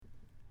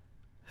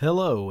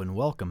Hello and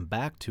welcome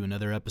back to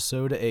another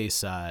episode of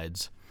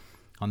A-Sides.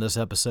 On this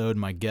episode,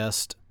 my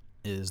guest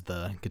is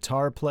the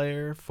guitar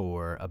player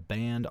for a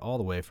band all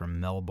the way from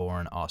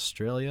Melbourne,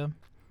 Australia,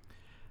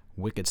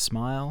 Wicked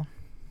Smile.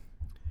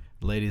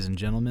 Ladies and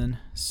gentlemen,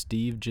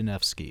 Steve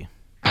Janevsky.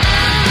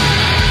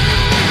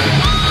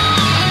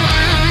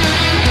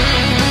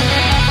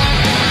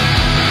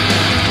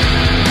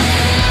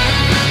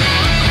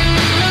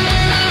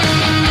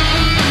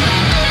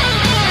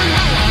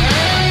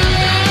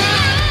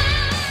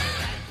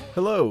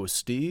 Hello,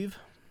 Steve.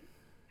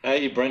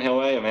 Hey, Brent, how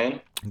are you,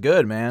 man?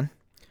 Good, man.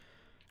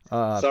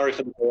 Sorry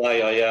for the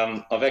delay.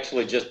 I've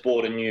actually just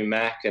bought a new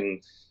Mac,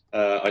 and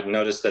I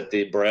noticed that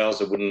the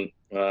browser wouldn't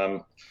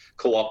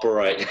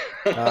cooperate.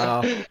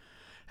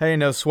 Hey,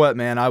 no sweat,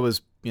 man. I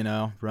was,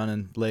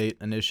 running late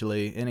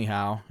initially.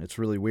 Anyhow, it's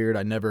really weird.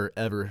 I never,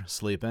 ever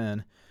sleep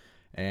in.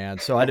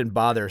 And so I didn't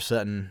bother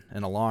setting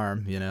an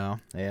alarm,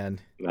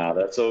 and No,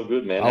 that's all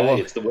good, man. Hey,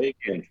 it's the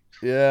weekend.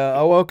 yeah,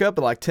 I woke up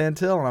at like 10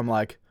 till, and I'm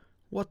like,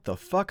 what the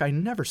fuck? I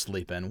never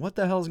sleep in. What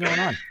the hell's going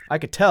on? I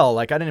could tell.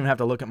 I didn't even have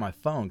to look at my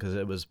phone because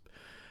it was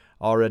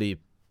already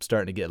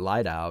starting to get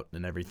light out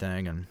and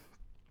everything. And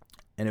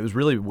it was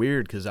really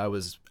weird because I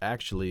was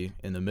actually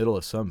in the middle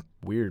of some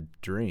weird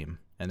dream.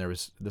 And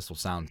this will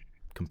sound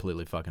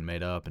completely fucking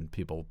made up, and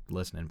people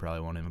listening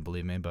probably won't even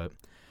believe me, but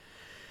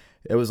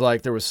it was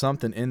like there was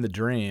something in the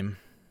dream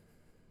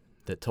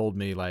that told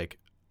me, like,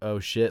 oh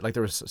shit. Like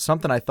there was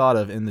something I thought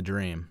of in the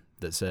dream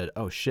that said,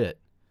 oh shit,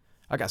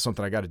 I got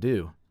something I got to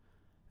do.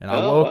 And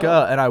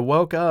I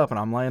woke up and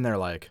I'm laying there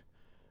like,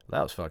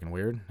 that was fucking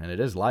weird. And it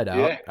is light out.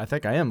 Yeah. I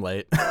think I am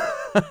late.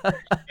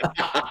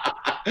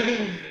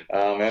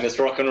 Oh, man, it's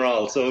rock and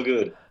roll. It's all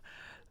good.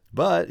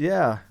 But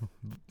yeah,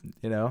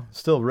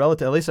 still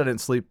relative. At least I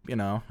didn't sleep,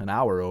 an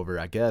hour over,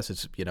 I guess.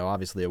 It's,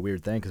 obviously a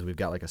weird thing because we've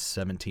got like a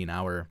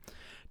 17-hour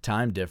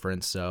time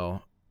difference.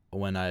 So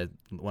when I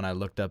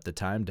looked up the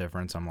time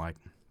difference, I'm like,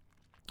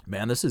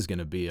 man, this is going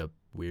to be a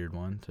weird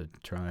one to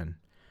try and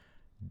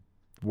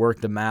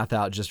work the math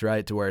out just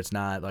right to where it's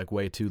not like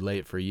way too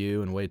late for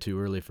you and way too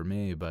early for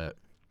me. But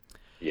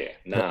Yeah,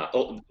 nah,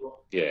 all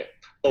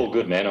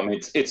good, man. I mean,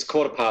 it's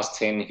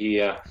 10:15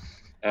 here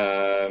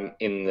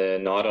in the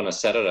night on a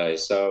Saturday.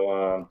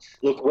 So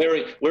look,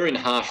 we're in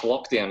harsh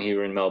lockdown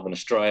here in Melbourne,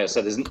 Australia.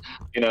 So there's,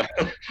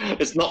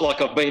 it's not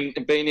like I've been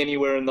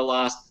anywhere in the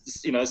last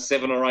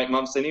 7 or 8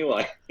 months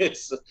anyway.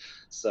 It's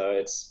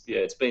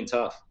been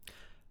tough.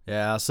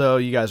 Yeah, so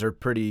you guys are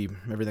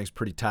everything's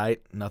pretty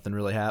tight. Nothing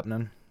really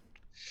happening.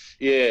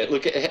 Yeah,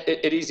 look,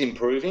 it is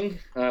improving.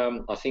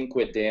 I think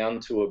we're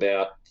down to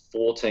about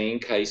 14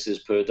 cases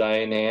per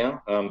day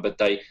now. But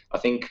I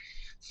think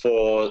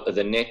for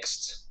the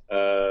next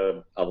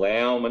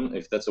allowance,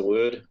 if that's a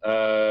word,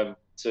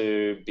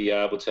 to be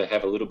able to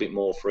have a little bit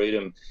more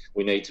freedom,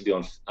 we need to be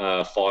on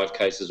 5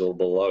 cases or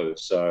below.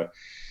 So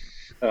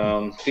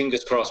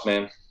fingers crossed,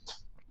 man.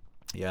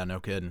 Yeah, no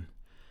kidding.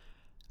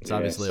 It's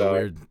obviously a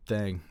weird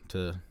thing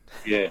to...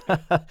 Yeah.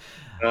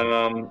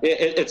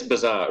 It's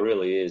bizarre. It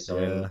really is. I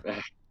mean,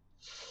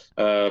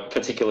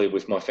 particularly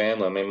with my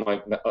family. I mean,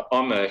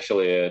 I'm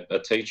actually a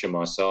teacher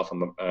myself.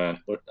 I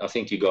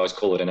think you guys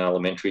call it an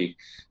elementary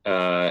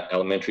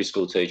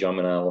school teacher. I'm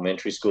an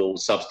elementary school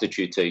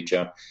substitute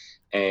teacher.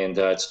 And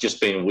it's just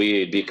been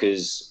weird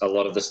because a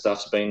lot of the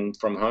stuff's been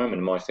from home,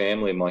 and my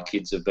family, my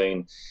kids have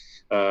been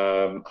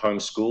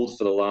homeschooled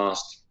for the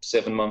last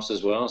 7 months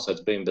as well. So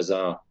it's been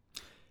bizarre.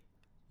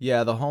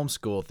 Yeah, the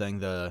homeschool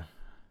thing,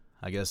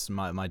 I guess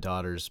my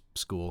daughter's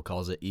school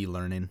calls it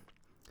e-learning.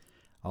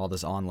 All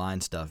this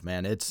online stuff,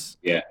 man. It's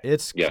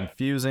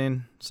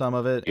confusing, some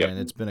of it, and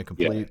it's been a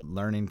complete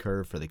learning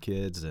curve for the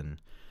kids.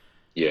 And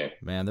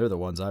man, they're the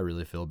ones I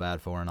really feel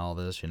bad for in all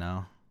this,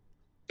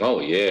 Oh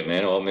yeah,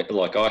 man. I mean,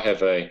 like I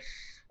have a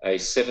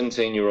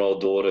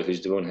 17-year-old daughter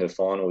who's doing her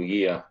final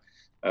year,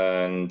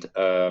 and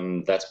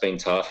that's been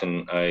tough.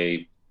 And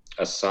a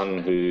son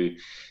who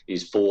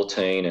is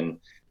 14, and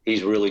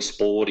he's really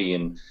sporty,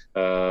 and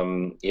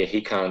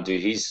he can't do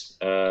his.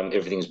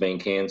 Everything's been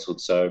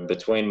cancelled. So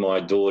between my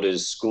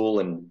daughter's school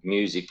and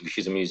music,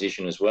 she's a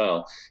musician as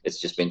well, it's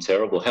just been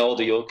terrible. How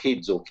old are your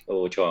kids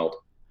or child?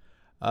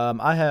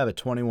 I have a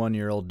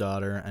 21-year-old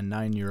daughter, a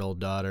 9-year-old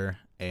daughter,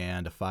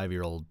 and a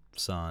 5-year-old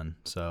son.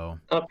 So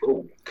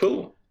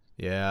Cool.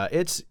 Yeah,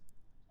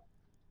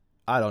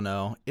 I don't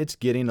know. It's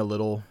getting a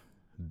little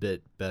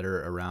bit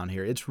better around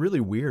here. It's really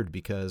weird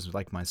because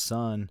like my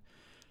son,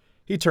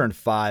 he turned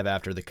 5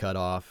 after the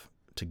cutoff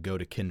to go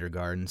to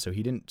kindergarten, so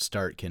he didn't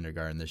start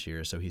kindergarten this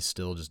year, so he's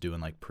still just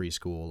doing like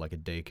preschool, like a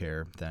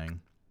daycare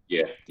thing.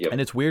 Yeah. And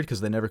it's weird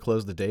because they never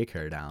closed the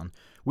daycare down.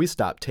 We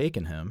stopped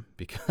taking him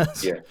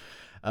because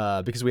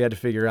we had to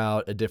figure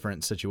out a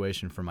different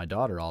situation for my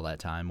daughter all that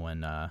time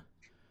when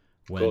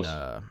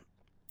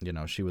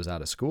she was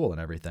out of school and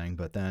everything.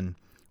 But then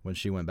when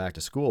she went back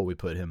to school, we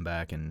put him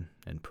back in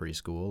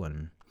preschool,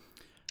 and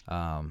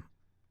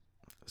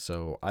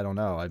so I don't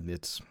know.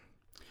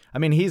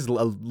 He's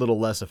a little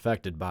less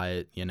affected by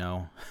it,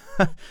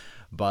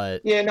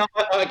 But Yeah, no,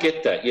 I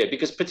get that. Yeah,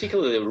 because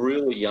particularly the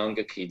really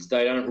younger kids,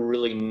 they don't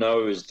really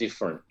know as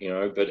different, you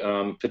know. But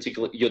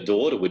particularly your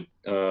daughter would,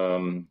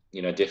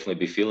 definitely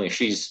be feeling.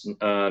 She's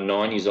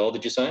 9 years old.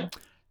 Did you say?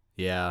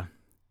 yeah,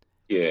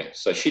 Yeah,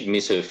 so she'd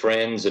miss her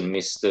friends and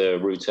miss the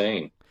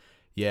routine.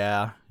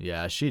 yeah,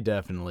 she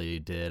definitely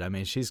did. I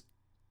mean, she's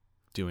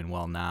doing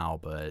well now,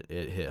 but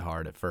it hit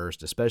hard at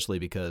first, especially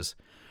because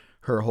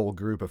her whole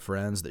group of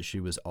friends that she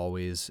was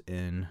always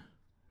in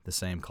the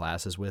same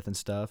classes with and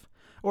stuff,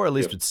 or at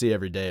least Yep. would see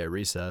every day at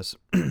recess.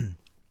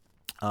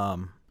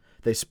 um,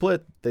 they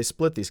split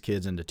these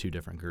kids into two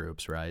different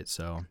groups, right?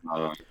 So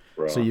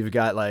Right. you've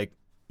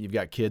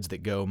got kids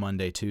that go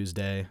Monday,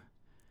 Tuesday,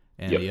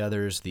 and Yep.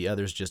 the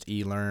others just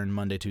e-learn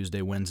Monday,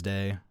 Tuesday,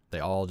 Wednesday. They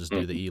all just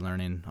do the Mhm.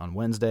 e-learning on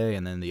Wednesday,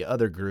 and then the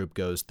other group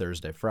goes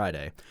Thursday,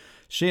 Friday.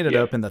 She ended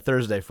Yeah. up in the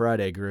Thursday,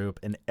 Friday group,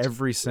 and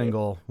every Yeah.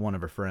 single one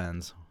of her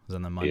friends was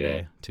in the Yeah.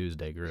 Monday,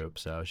 Tuesday group.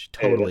 So she Yeah,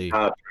 that's totally,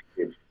 hard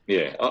for a kid.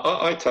 Yeah,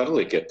 I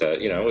totally get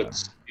that. You know, yeah,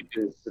 it's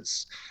because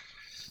it's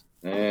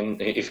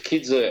and if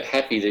kids are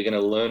happy, they're going to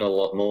learn a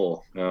lot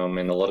more.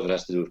 And a lot of it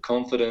has to do with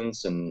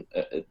confidence, and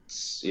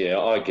it's yeah,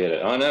 I get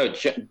it. I know,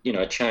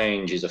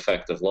 change is a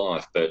fact of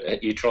life,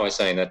 but you try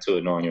saying that to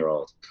a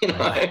 9-year-old, you yeah,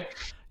 know.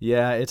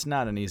 yeah. It's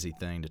not an easy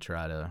thing to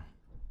try to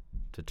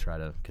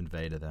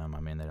convey to them. I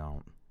mean,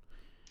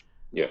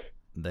 Yeah,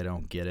 they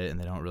don't get it, and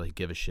they don't really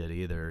give a shit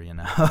either.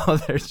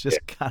 There's yeah,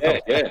 just kind yeah, of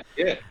like, yeah,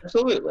 yeah,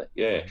 absolutely.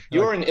 Yeah, they're like,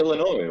 you're in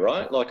Illinois,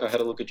 right? Like I had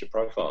a look at your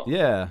profile.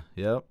 yeah,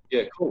 yep,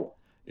 Yeah, cool.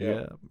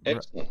 Yeah, yeah.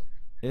 excellent.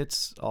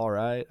 It's all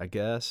right, I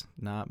guess.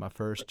 Not my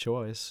first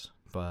choice,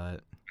 but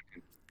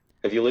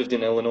Have you lived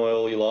in Illinois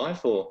all your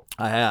life, or?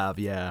 I have,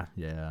 yeah,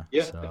 yeah.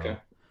 Yeah. So, Okay.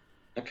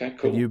 Okay.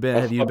 have you Cool. been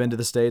have you been to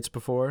the States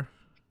before?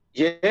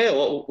 Yeah,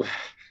 well,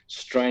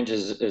 strange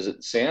as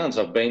it sounds,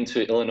 I've been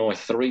to Illinois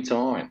 3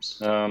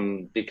 times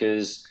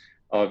because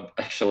I've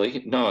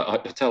actually, no, I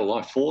tell a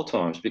lie, 4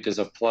 times because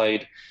I've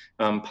played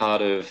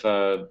part of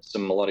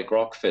some melodic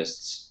rock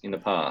fests in the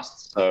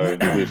past. So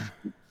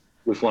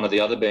with one of the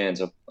other bands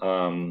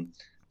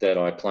that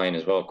I play in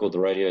as well called the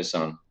Radio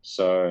Sun.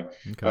 So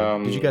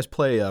Okay. Did you um, guys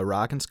play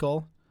Rock and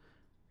Skull?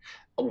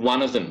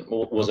 one of them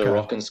was a Okay.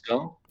 rock and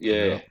skull.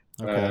 Yeah. Yep.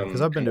 Okay.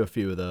 Because I've been And to a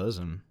few of those,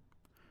 and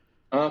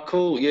oh,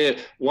 cool. Yeah,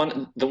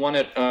 the one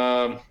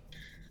at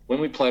when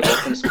we played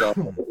Rock and Skull,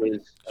 it was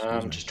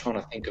excuse me. just trying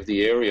to think of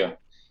the area.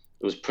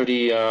 It was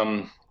pretty.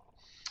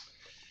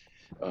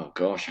 Oh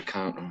gosh, I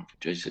can't. Oh,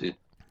 geez, it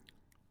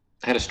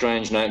had a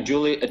strange name.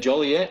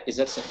 Joliet. Does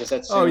that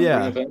Oh sound ring a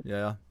yeah, bell?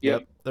 yeah, Yep.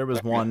 yep. There was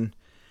Okay. one.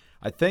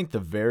 I think the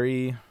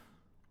very.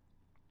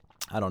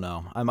 I don't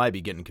know. I might be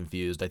getting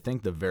confused. I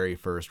think the very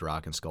first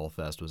Rock and Skull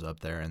Fest was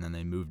up there, and then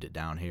they moved it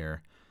down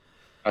here.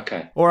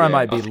 Okay. Or I Yeah.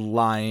 might be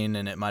lying,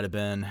 and it might have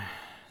been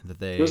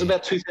that It was they.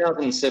 about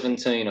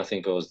 2017, I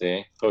think I was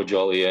there for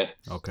Joliet,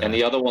 and Okay.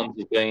 the other ones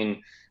have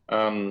been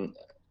um,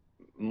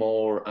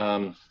 more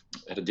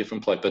at a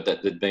different place, but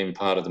that had been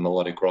part of the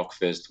Melodic Rock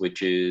Fest,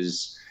 which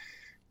is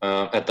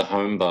at the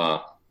Home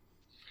Bar.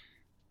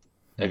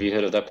 Have Hmm. you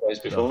heard of that place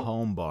The before?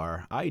 home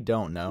bar. I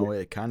don't know.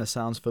 It kind of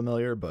sounds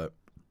familiar, but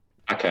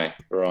Okay,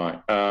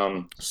 right.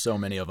 so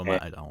many of them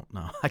And I don't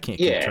know. I can't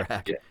keep yeah,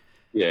 track. yeah,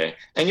 yeah.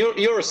 And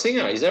you're a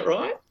singer, is that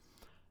right?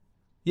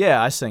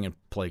 Yeah, I sing and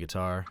play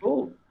guitar.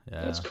 Cool.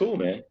 That's Yeah. cool,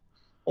 man.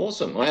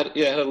 Awesome. I had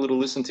a little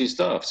listen to your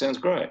stuff. Sounds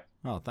great.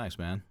 Oh, thanks,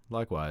 man.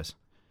 Likewise.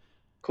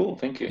 Cool.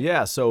 Thank you.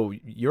 Yeah. So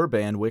your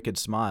band, Wicked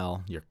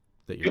Smile,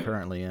 that you're Yep.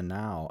 currently in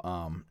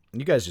now.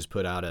 You guys just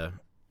put out a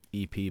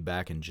EP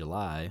back in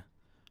July,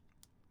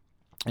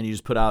 and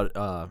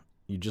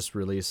you just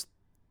released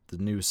the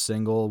new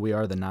single, "We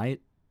Are the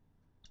Night."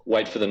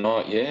 Wait for the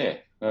night. Yeah.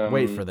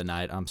 Wait for the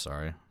night. I'm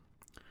sorry.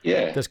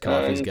 Yeah. This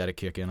coffee's got to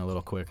kick in a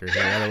little quicker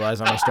here,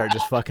 otherwise I'm gonna start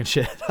just fucking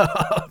shit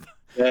up.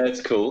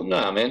 That's cool.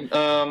 Nah,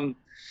 man.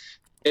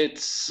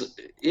 It's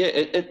yeah.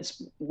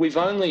 It's we've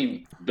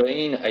only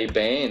been a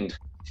band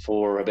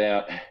for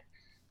about.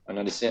 I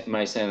know this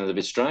may sound a little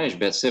bit strange,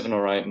 about 7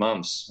 or 8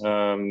 months.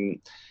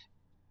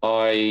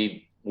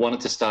 I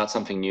wanted to start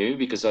something new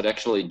because I'd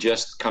actually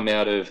just come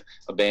out of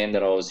a band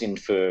that I was in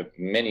for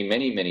many,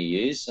 many, many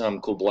years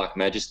called Black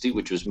Majesty,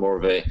 which was more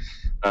of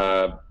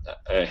uh,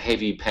 a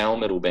heavy power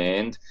metal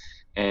band.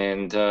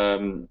 And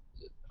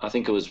I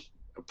think it was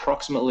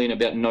approximately in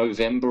about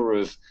November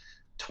of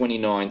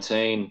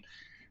 2019,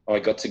 I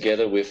got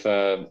together with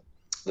the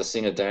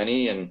singer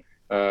Danny, and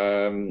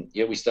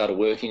yeah, we started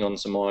working on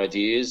some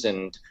ideas,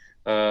 and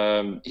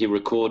he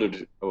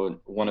recorded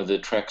one of the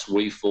tracks,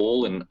 "We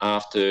Fall," and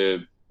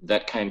after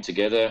that came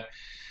together,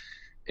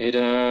 it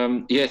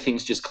yeah,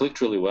 things just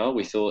clicked really well.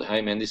 We thought,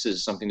 hey man, this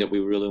is something that we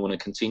really want to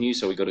continue,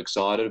 so we got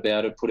excited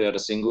about it, put out a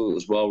single. It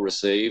was well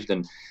received,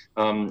 and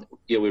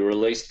yeah, we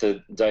released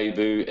the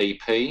debut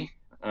EP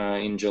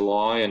in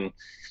July,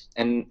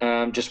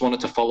 and just wanted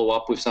to follow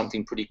up with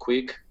something pretty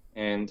quick.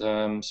 And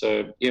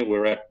so yeah,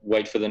 we're at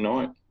 "Wait for the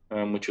Night,"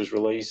 which was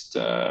released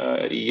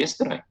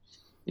yesterday.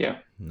 Yeah.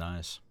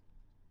 Nice.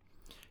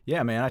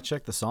 Yeah, man, I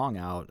checked the song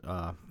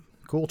out.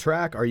 Cool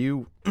track. Are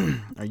you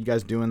are you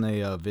guys doing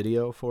the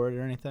video for it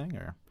or anything?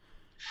 Or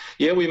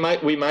Yeah, we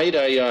made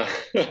a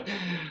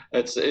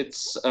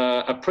it's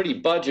a pretty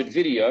budget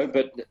video,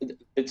 but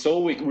it's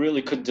all we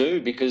really could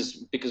do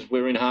because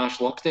we're in harsh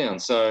lockdown.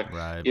 So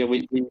Right. yeah,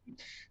 we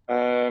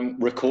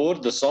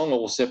record the song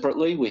all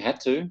separately. We had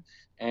to,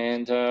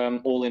 and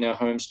all in our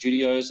home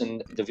studios,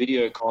 and the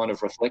video kind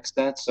of reflects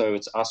that. So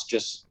it's us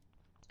just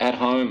at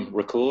home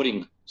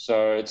recording.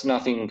 So it's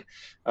nothing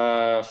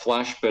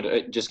flash, but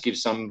it just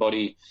gives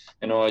somebody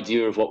an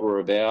idea of what we're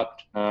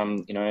about.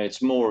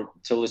 It's more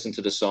to listen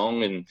to the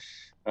song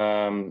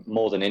and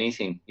more than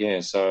anything. Yeah,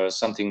 so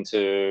something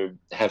to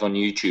have on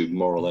YouTube,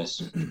 more or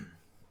less.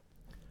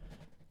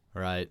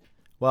 Right.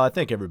 Well, I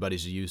think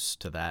everybody's used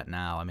to that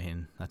now. I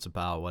mean, that's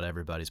about what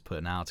everybody's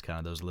putting out. It's kind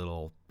of those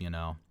little,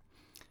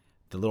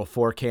 the little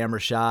 4 camera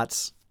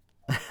shots,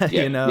 Yeah,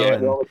 you know, yeah.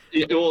 and Well,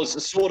 it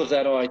was sort of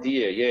that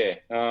idea, yeah.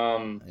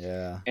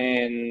 yeah,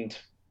 And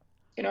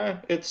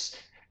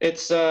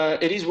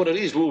it is what it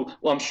is. Well,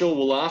 I'm sure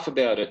we'll laugh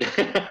about it.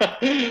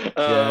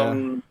 yeah,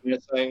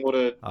 Saying what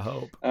a I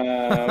hope.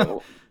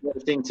 what a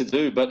thing to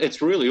do, but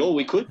it's really all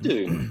we could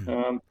do.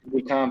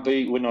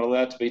 We're not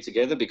allowed to be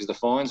together because the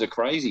fines are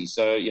crazy.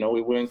 So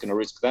we weren't going to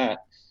risk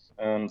that.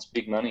 It's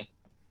big money.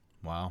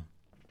 Wow.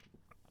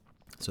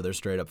 So they're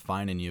straight up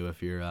fining you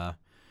if you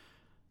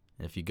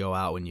go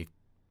out when you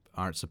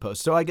aren't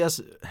supposed. So I guess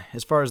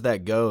as far as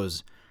that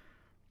goes,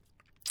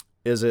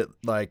 is it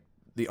like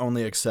the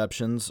only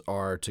exceptions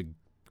are to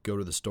go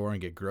to the store and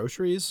get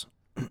groceries?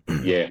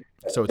 Yeah,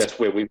 So it's that's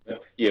where we've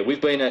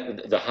been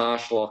at the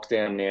harsh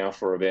lockdown now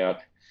for about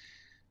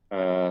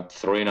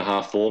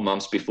 3.5, 4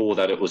 months. Before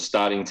that, it was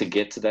starting to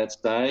get to that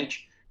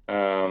stage.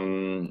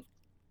 But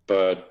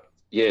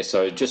yeah,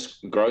 so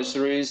just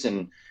groceries,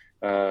 and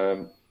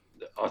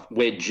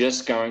we're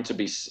just going to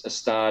be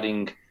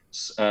starting.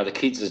 The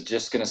kids are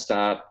just going to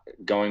start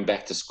going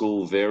back to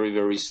school very,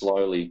 very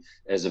slowly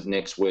as of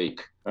next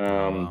week. oh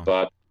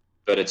wow.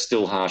 But it's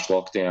still harsh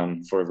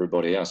lockdown for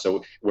everybody else.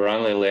 So we're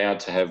only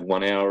allowed to have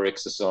 1 hour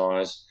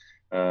exercise.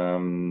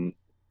 And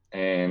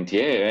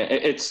yeah,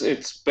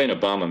 it's been a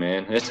bummer,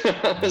 man. Oh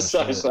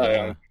shit.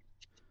 Yeah.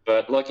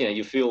 But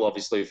you feel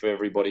obviously for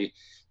everybody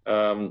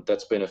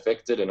that's been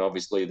affected, and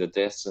obviously the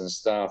deaths and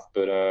stuff.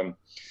 But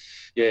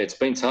yeah, it's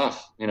been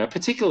tough.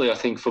 Particularly I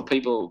think for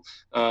people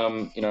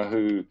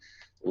who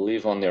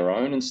live on their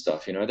own and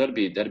stuff. That'd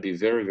be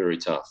very, very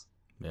tough.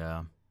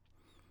 Yeah.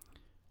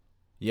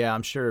 Yeah,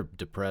 I'm sure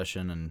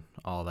depression and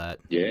all that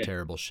Yeah,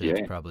 terrible shit's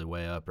yeah, probably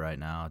way up right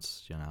now.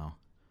 It's,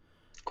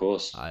 of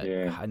course. I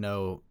Yeah, I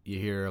know you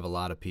hear of a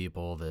lot of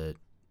people that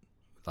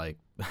like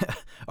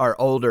are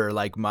older,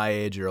 like my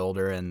age or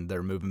older, and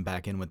they're moving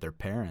back in with their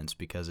parents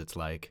because it's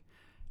like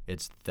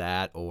it's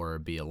that or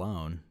be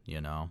alone.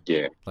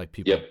 yeah, Like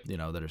people, yep,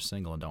 that are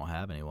single and don't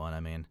have anyone. I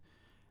mean,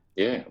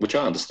 yeah. Which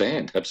I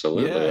understand yeah,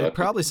 absolutely. it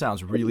probably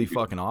sounds really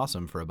fucking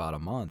awesome for about a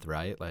month,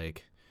 right?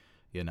 Like,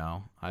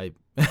 I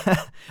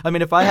I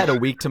mean, if I had a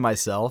week to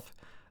myself,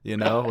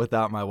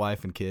 without my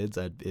wife and kids,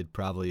 it'd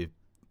probably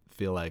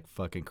feel like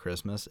fucking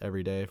Christmas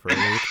every day for a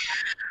week.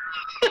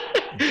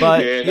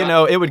 But, Yeah,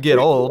 no, it would get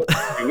old.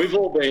 we've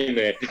all been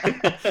there.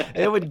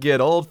 It would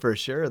get old for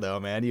sure, though,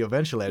 man. You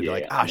eventually would be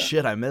like, Yeah, I know.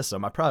 shit, I miss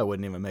them. I probably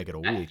wouldn't even make it a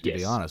week, to be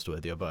Yes, honest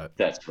with you. But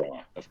that's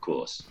right. Of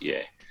course.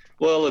 Yeah.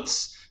 Well,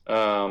 it's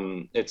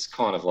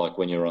kind of like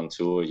when you're on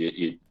tour.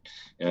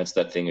 It's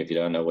that thing, if you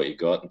don't know what you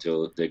got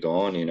until they're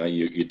gone.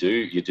 You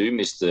do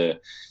miss the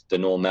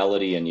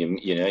normality, and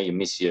you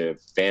miss your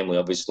family.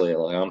 Obviously,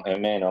 like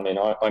and man, I mean,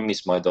 I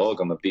miss my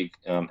dog. I'm a big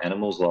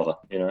animals lover.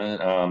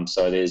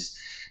 So there's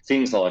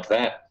things like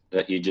that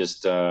you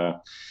just yeah,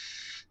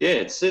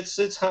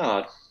 it's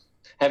hard.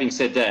 Having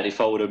said that, if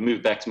I would have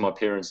moved back to my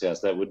parents' house,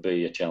 that would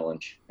be a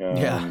challenge.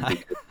 yeah.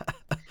 Because,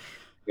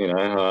 you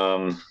know,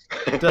 um,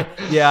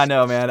 Yeah, I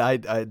know, man.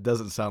 It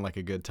doesn't sound like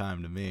a good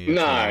time to me. It's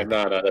no, like,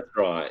 no, no, that's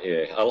right.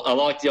 Yeah, I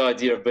like the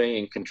idea of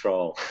being in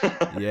control.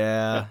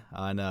 yeah,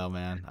 I know,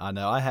 man. I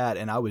know.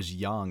 And I was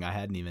young. I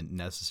hadn't even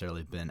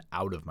necessarily been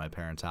out of my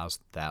parents' house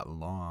that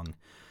long,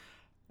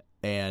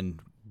 and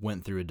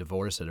went through a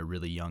divorce at a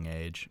really young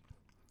age,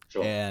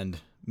 Sure. and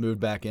moved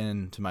back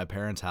into my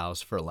parents'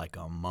 house for like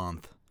a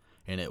month.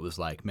 And it was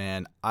like,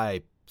 man,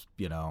 I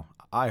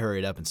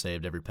hurried up and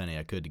saved every penny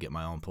I could to get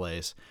my own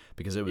place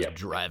because it was Yep.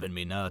 driving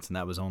me nuts, and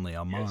that was only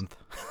a Yes. month.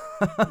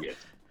 Yes.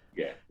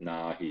 Yeah. No,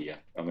 I hear you.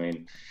 I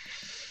mean,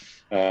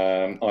 I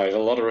have a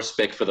lot of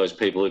respect for those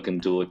people who can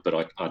do it, but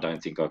I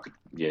don't think I could.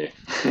 Yeah,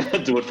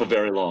 do it for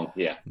very long.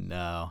 Yeah.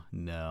 No,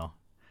 no.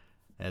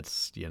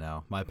 It's,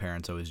 my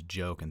parents always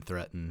joke and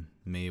threaten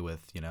me with,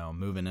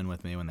 moving in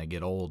with me when they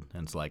get old.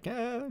 And it's like,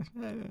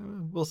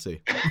 we'll see.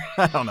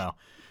 I don't know.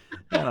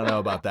 I don't know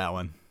about that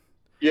one.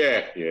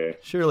 Yeah. Yeah.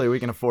 Surely we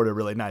can afford a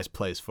really nice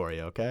place for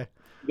you, okay?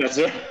 That's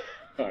it.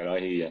 All right, I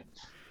hear you.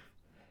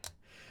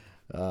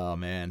 Oh,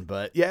 man.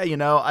 But, yeah,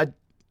 I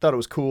thought it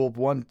was cool.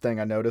 One thing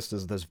I noticed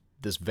is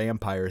this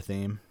vampire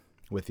theme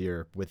with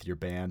your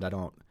band. I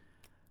don't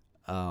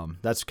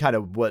that's kind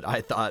of what I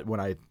thought when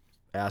I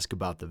asked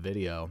about the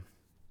video.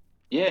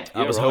 Yeah.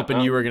 I was right. hoping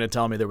you were going to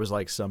tell me there was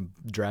like some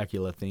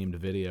Dracula themed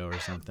video or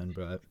something,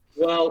 but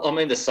Well, I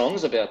mean, the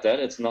song's about that.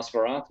 It's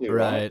Nosferatu,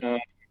 right?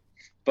 Right.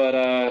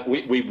 But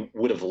we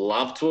would have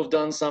loved to have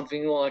done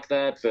something like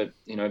that, but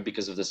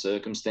because of the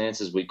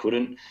circumstances, we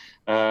couldn't.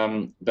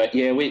 But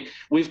yeah,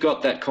 we've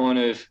got that kind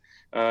of.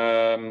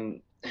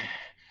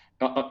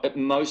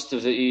 Most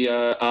of the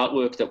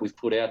artwork that we've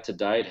put out to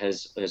date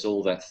has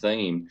all that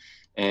theme,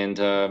 and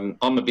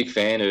I'm a big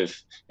fan of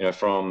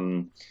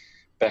from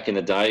back in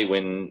the day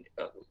when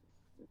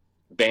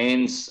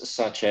bands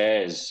such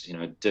as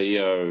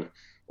Dio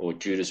or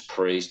Judas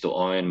Priest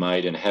or Iron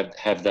Maiden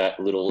have that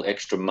little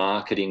extra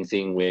marketing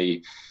thing where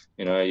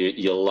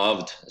you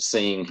loved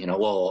seeing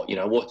well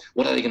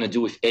what are they going to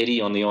do with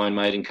Eddie on the Iron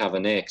Maiden cover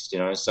next,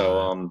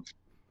 so Right.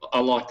 I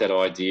like that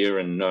idea,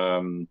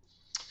 and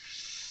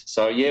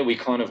so yeah, we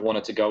kind of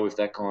wanted to go with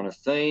that kind of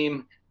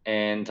theme,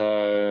 and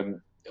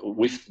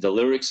with the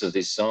lyrics of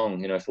this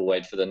song, for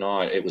Wait for the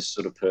Night, it was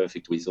sort of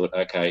perfect. We thought,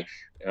 okay,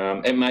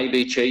 it may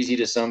be cheesy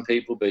to some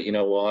people, but you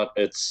know what?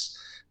 It's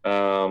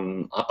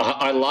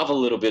I love a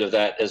little bit of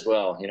that as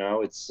well.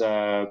 It's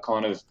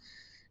kind of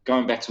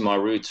going back to my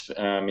roots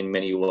in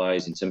many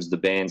ways in terms of the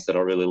bands that I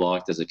really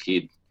liked as a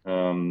kid.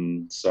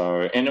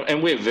 So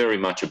and we're very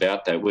much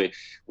about that.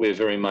 We're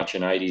very much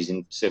an 80s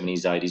and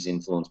 70s 80s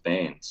influenced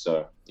band.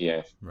 So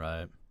yeah.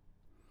 Right.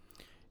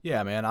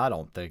 Yeah, man, I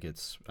don't think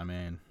it's, I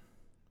mean,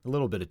 a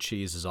little bit of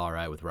cheese is all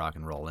right with rock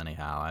and roll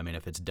anyhow. I mean,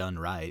 if it's done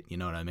right, you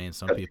know what I mean?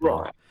 Some That's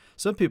people right.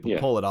 some people Yeah.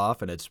 pull it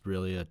off and it's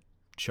really a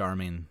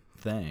charming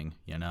thing,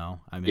 you know?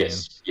 I mean,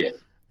 Yes. Yeah.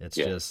 it's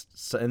Yeah.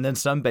 just and then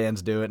some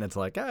bands do it and it's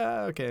like,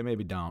 "Ah, okay,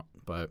 maybe don't."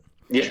 But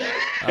Yeah.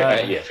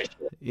 uh Yeah. For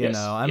sure. you know, Yes.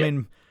 I Yeah.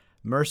 mean,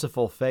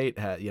 Merciful Fate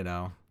had,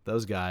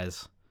 those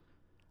guys,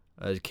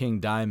 King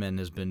Diamond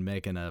has been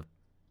making a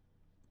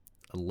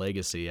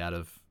legacy out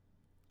of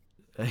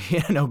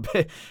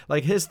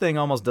like his thing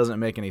almost doesn't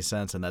make any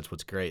sense, and that's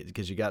what's great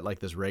because you got like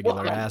this Well,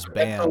 regular ass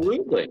band,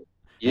 absolutely. and then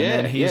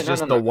Yeah. Yeah. he's No. No.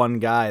 just the No. one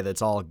guy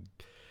that's all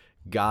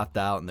gothed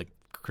out in the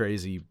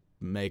crazy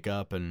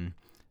makeup and Yeah.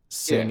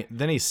 sing.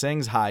 Then he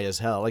sings high as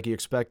hell, like you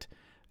expect.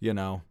 You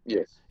know,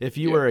 Yes. if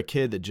you Yeah. were a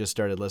kid that just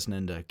started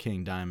listening to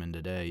King Diamond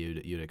today,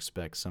 you'd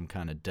expect some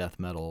kind of death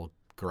metal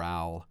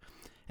growl,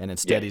 and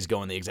instead Yeah. he's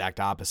going the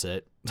exact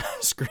opposite,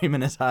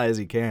 screaming as high as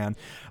he can.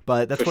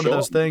 But that's For one of sure.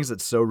 those things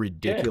that's so Yeah.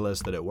 ridiculous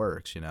that it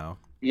works. You know.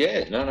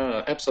 Yeah, no, no,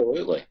 no,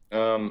 absolutely.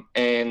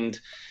 And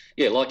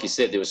yeah, like you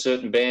said, there were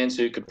certain bands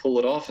who could pull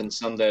it off, and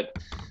some that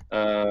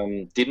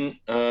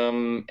didn't.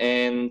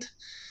 And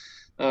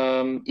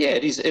yeah,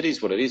 it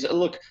is what it is.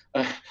 Look,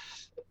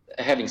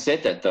 having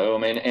said that, though, I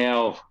mean,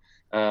 our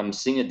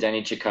singer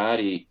Danny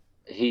Ciccardi,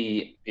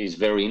 he is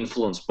very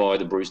influenced by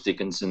the Bruce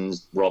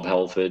Dickinsons, Rob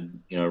Halford,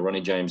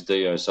 Ronnie James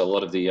Dio. So a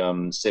lot of the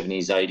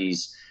 70s,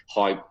 80s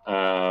high.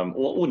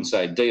 Well, I wouldn't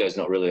say Dio's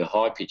not really a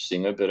high pitched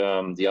singer, but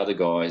the other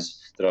guys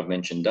that I've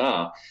mentioned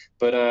are.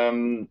 But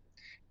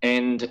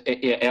and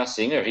yeah, our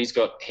singer, he's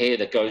got hair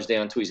that goes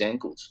down to his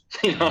ankles.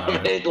 What I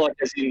Right. mean? Like,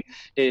 as in,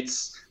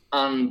 it's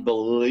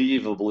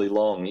unbelievably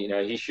long.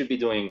 He should be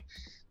doing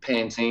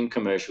Pantene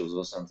commercials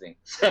or something.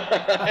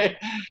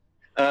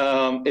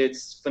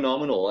 It's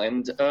phenomenal,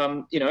 and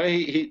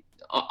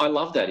I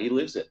love that he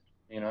lives it.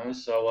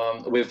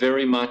 So we're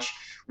very much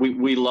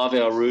we love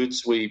our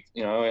roots.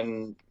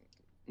 And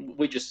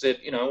we just said,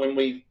 when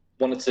we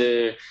wanted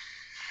to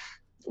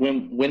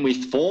when we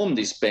formed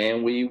this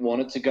band, we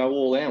wanted to go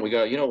all out. We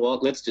go, you know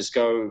what? Let's just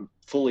go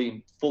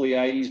fully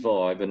 80s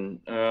vibe,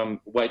 and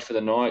Wait for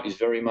the Night is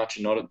very much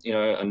a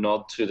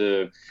nod to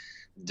the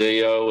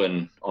Dio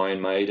and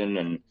Iron Maiden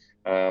and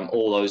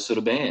all those sort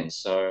of bands.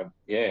 So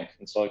yeah,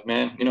 it's like,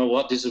 man, you know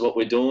what? This is what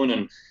we're doing,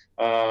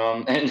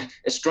 and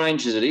as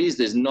strange as it is,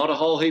 there's not a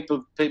whole heap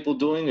of people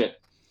doing it.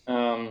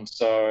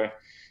 So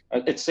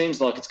it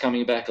seems like it's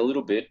coming back a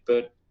little bit,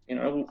 but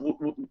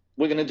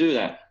we're going to do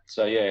that.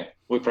 So yeah,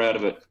 we're proud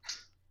of it.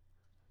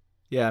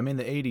 Yeah, I mean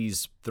the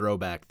 '80s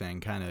throwback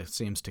thing kind of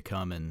seems to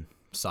come in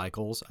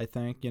cycles. I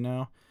think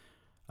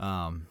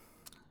Um,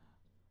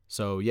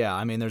 so yeah,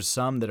 I mean there's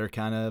some that are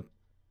kind of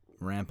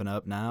ramping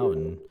up now,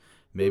 and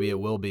maybe it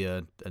will be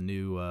a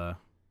new.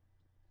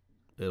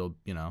 It'll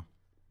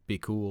be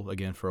cool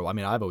again for a while. I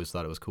mean I've always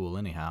thought it was cool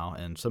anyhow,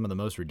 and some of the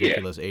most Yeah,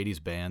 ridiculous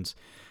 '80s bands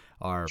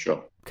are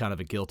sure. kind of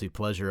a guilty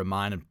pleasure of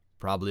mine, and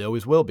probably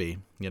always will be.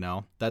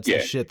 That's the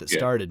Yeah, shit that yeah,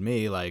 started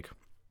me. Like,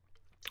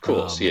 of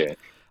course. um, Yeah,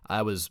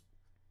 I was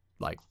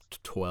like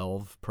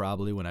 12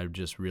 probably when I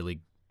just really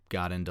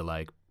got into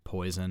like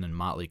Poison and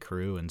Motley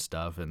Crue and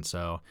stuff. And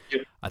so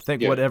yeah, I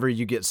think yeah. whatever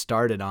you get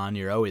started on,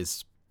 you're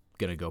always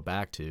gonna go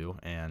back to.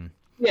 And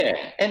Yeah,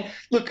 and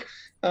look,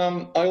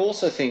 I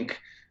also think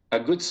a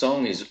good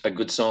song is a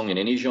good song in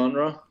any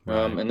genre,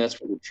 right, and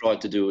that's what we've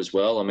tried to do as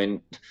well. I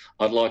mean,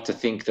 I'd like to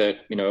think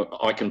that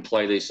I can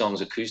play these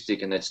songs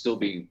acoustic and they'd still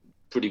be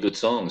pretty good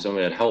songs. I mean,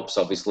 it helps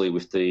obviously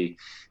with the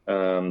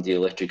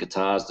electric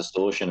guitars,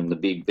 distortion, and the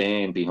big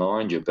band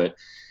behind you. But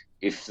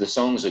if the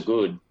songs are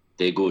good,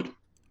 they're good.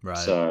 right,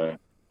 So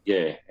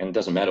yeah, and it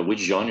doesn't matter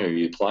which genre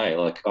you play.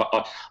 Like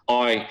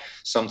I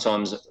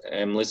sometimes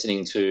am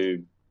listening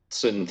to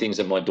certain things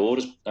that my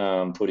daughter's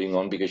putting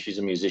on because she's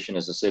a musician,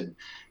 as I said.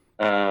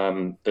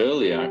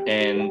 earlier,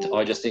 and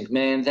I just think,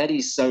 man, that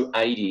is so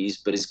 80s,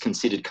 but is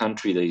considered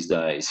country these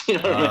days. You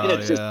know what I mean? Oh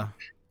It's just yeah.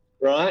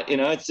 right. You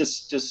know, it's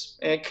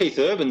just Keith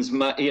Urban's.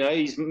 You know,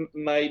 he's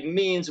made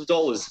millions of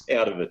dollars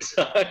out of it.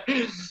 So,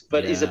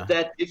 but is it Yeah.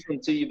 that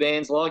different to your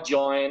bands like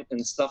Giant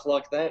and stuff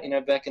like that? You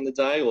know, back in the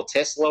day, or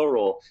Tesla,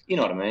 or you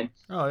know what I mean?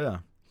 Oh yeah.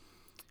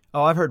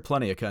 Oh, I've heard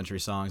plenty of country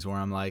songs where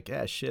I'm like,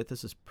 yeah, shit,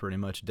 this is pretty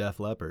much Def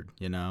Leppard,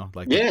 you know?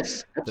 Like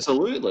Yes, the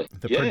absolutely.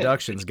 the Yeah,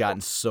 production's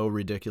gotten so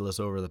ridiculous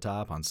over the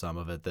top on some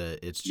of it that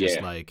it's just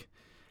yeah, like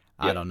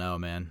I yeah. don't know,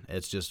 man.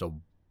 It's just a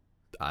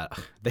I,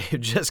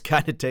 they've just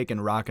kind of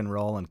taken rock and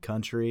roll and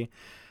country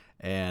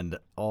and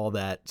all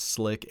that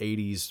slick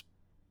 80s,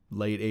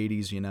 late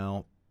 80s, you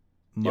know,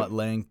 Mutt Yep.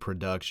 Lange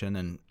production,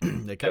 and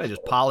they kind of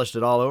just Definitely. polished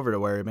it all over to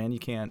where, man, you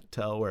can't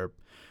tell where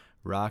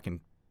rock and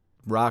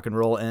rock and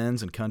roll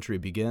ends and country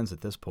begins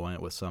at this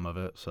point with some of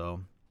it.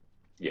 So,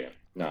 Yeah.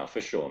 No,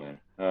 for sure, man.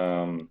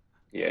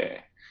 Yeah.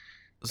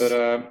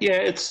 But yeah,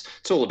 it's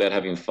all about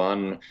having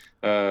fun.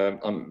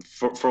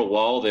 For a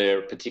while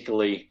there,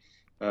 particularly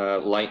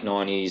late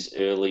 '90s,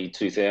 early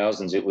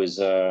 2000s, it was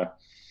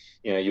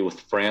you know, you were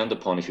frowned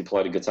upon if you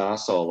played a guitar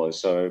solo.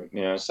 So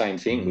you know, same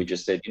thing. mhm. We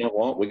just said, you know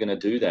what, we're going to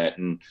do that,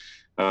 and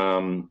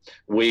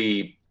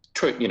we.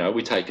 You know,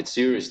 we take it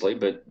seriously,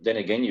 but then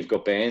again, you've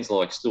got bands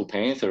like Steel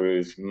Panther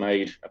who've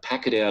made a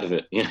packet out of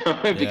it, you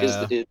know, because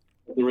Yeah, the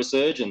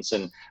resurgence,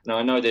 and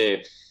I know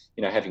they're,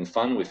 you know, having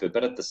fun with it,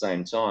 but at the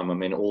same time, I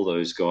mean, all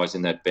those guys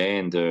in that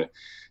band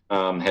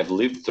have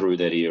lived through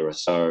that era,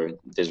 so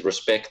there's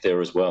respect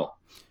there as well.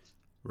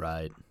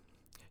 right.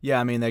 Yeah,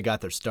 I mean, they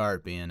got their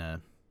start being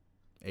a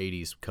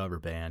 80s cover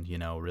band, you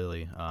know,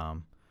 really.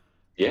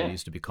 They Yeah,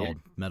 used to be yeah, called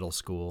Metal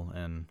School,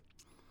 and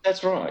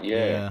that's right.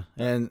 Yeah, yeah,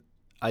 and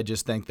I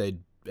just think they,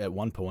 at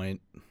one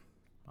point,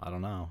 I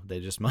don't know, they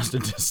just must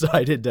have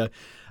decided to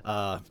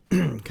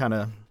kind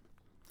of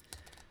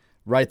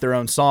write their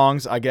own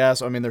songs, I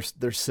guess. I mean,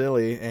 they're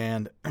silly,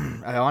 and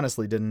I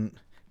honestly didn't.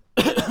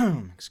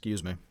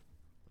 Excuse me.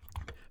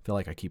 I feel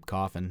like I keep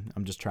coughing.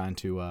 I'm just trying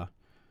to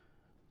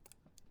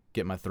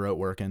get my throat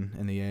working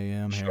in the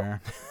AM sure.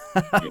 here.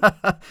 Yeah.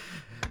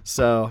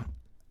 So,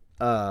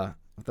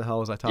 what the hell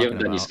was I You talking haven't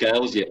done your about?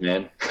 scales yet,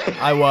 man.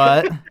 I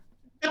what?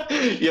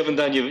 You haven't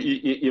done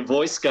your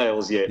voice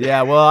scales yet.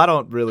 Yeah, well, I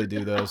don't really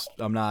do those.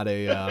 I'm not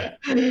a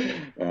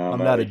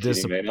I'm only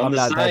kidding, man. I'm I'm the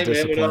not that same,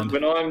 man. disciplined.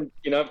 When I'm,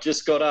 you know, I've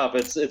just got up.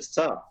 It's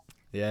tough.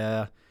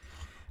 Yeah.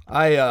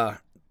 I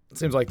it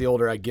seems like the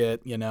older I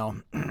get, you know,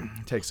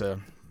 it takes a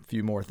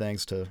few more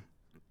things to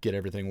get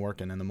everything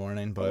working in the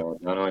morning, Oh,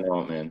 don't I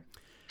know it, man.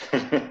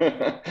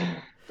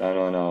 Don't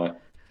I know it.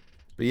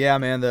 but yeah,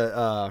 man,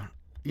 the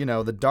you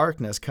know, the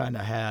darkness kind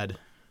of had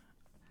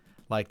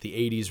like the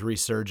 80s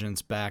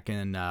resurgence back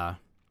in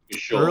You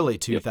sure? early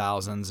Yep.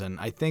 2000s, and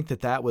I think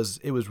that was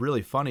it was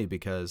really funny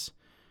because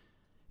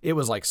it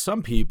was like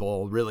some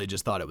people really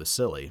just thought it was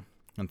silly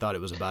and thought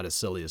it was about as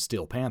silly as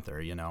Steel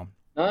Panther, you know.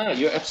 No,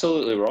 you're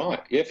absolutely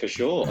right. Yeah, for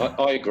sure.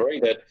 I agree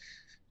that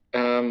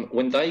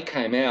when they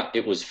came out,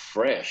 it was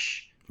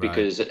fresh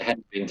Right. because it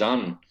hadn't been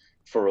done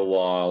for a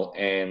while,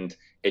 and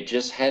it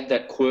just had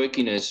that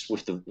quirkiness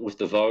with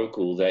the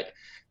vocal that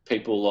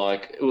people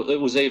like. It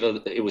was either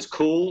it was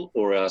cool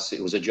or else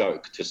it was a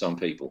joke to some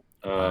people.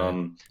 Right.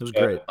 It was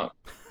great. But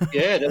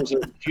yeah, that was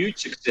a huge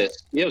success.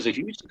 Yeah, it was a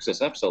huge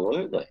success.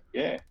 Absolutely.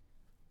 Yeah.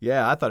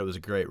 Yeah, I thought it was a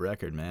great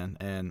record, man.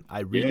 And I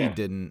really Yeah.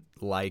 didn't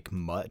like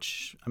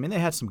much. I mean, they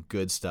had some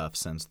good stuff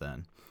since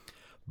then.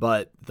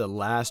 But the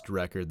last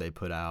record they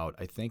put out,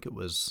 I think it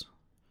was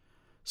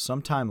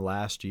sometime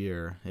last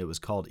year. It was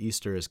called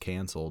Easter is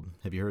Canceled.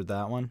 Have you heard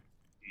that one?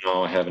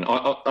 No, I haven't.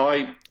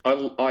 I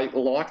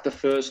liked the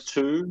first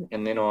two,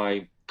 and then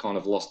I kind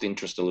of lost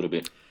interest a little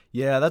bit.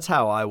 Yeah, that's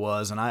how I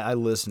was. And I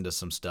listened to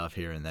some stuff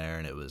here and there,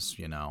 and it was,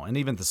 you know, and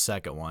even the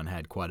second one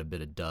had quite a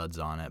bit of duds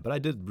on it. But I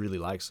did really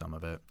like some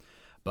of it.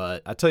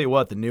 But I tell you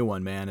what, the new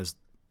one, man,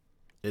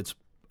 it's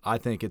I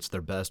think it's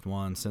their best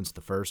one since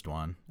the first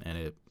one, and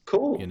it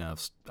you Cool. know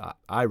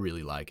I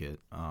really like it.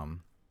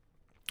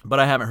 But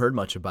I haven't heard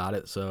much about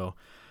it, so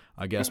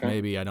I guess Okay.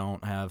 maybe I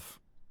don't have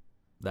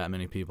that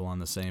many people on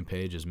the same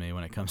page as me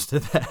when it comes to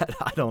that.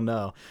 I don't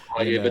know,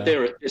 Oh, and yeah, but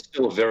they're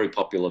still a very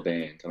popular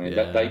band. I mean,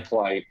 that they yeah,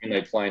 play when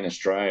they play in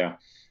Australia,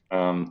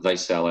 they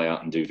sell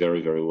out and do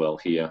very, very well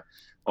here.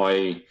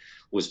 I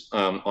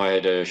I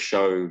had a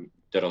show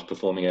that I was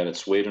performing at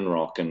Sweden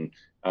Rock, and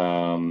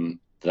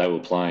they were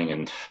playing,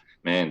 and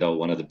man, they were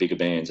one of the bigger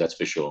bands, that's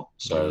for sure.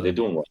 So they're really,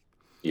 doing well.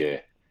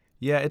 Yeah.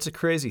 yeah, it's a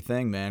crazy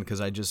thing, man, because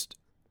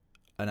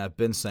and I've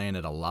been saying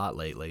it a lot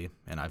lately,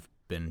 and I've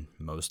been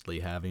mostly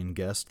having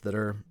guests that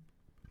are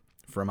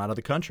from out of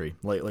the country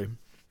lately.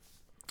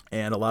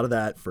 And a lot of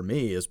that for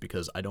me is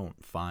because I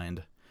don't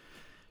find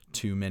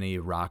too many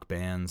rock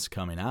bands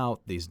coming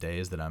out these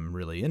days that I'm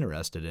really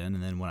interested in.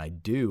 And then when I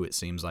do, it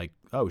seems like,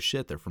 oh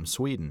shit, they're from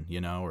Sweden,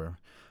 you know, or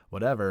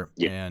whatever.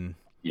 Yeah. And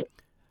Yeah.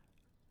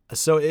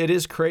 so it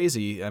is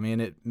crazy. I mean,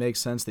 it makes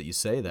sense that you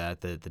say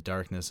that the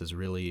darkness is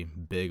really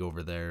big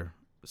over there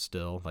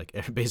still, like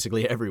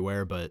basically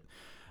everywhere but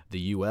the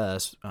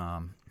U.S.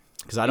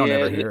 Because I don't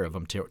ever hear of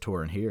them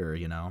touring here,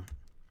 you know.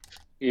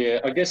 Yeah,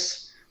 I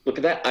guess, look,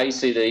 at that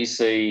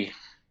AC/DC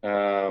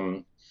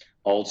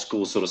old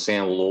school sort of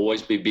sound will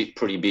always be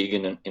pretty big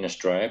in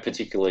Australia,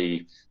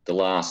 particularly the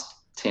last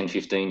 10,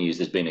 15 years.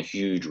 There's been a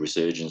huge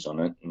resurgence on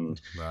it,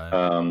 and Right.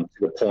 to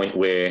the point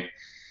where,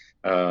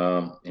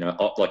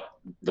 like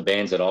the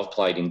bands that I've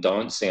played in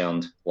don't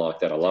sound like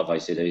that. I love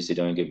AC/DC,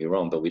 don't get me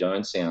wrong, but we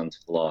don't sound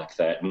like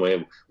that. And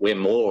we're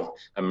more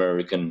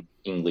American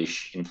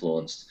English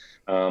influenced,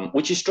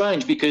 which is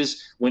strange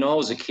because when I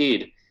was a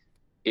kid,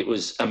 it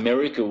was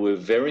America were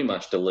very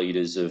much the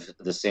leaders of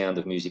the sound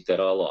of music that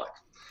I like.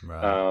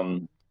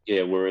 Right.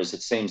 Yeah, whereas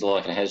it seems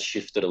like it has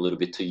shifted a little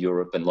bit to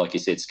Europe and, like you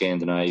said,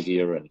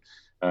 Scandinavia, and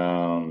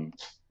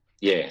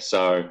yeah.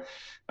 So,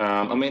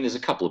 I mean, there's a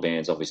couple of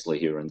bands obviously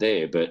here and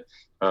there, but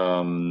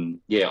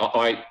yeah,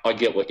 I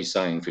get what you're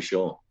saying for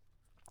sure.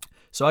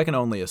 So I can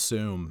only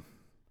assume,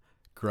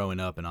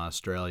 growing up in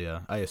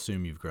Australia, I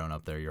assume you've grown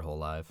up there your whole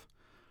life.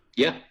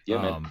 Yeah,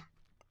 yeah, man.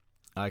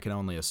 I can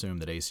only assume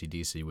that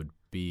AC/DC would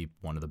be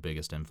one of the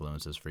biggest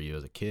influences for you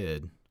as a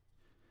kid.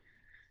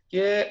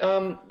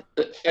 Yeah,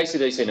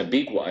 AC/DC in a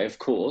big way, of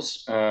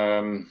course.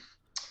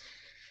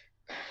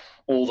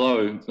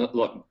 Although,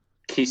 like,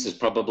 Kiss is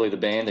probably the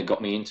band that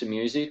got me into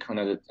music. I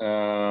know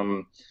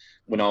that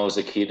when I was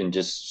a kid and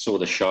just saw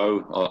the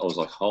show, I was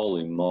like,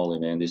 holy moly,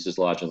 man, this is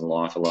larger than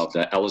life. I love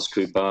that. Alice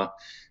Cooper,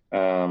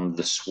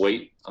 The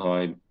Sweet,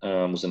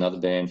 was another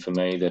band for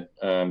me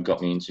that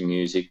got me into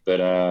music. But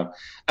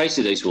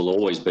AC/DC will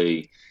always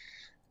be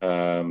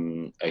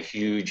a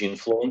huge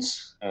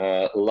influence.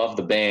 Love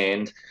the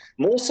band.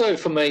 More so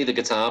for me, the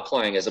guitar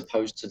playing as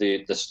opposed to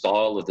the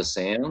style of the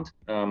sound.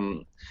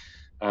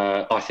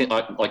 I think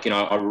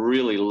I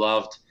really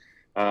loved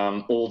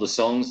all the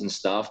songs and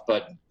stuff,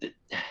 but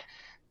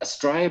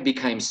Australia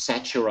became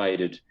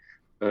saturated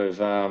of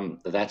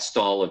that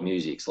style of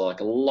music. It's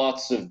like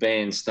lots of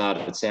bands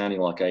started sounding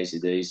like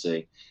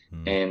AC/DC,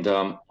 and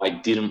I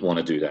didn't want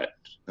to do that.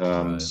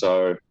 Right.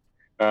 So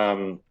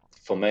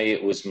for me,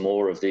 it was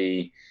more of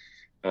the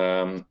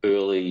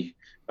early,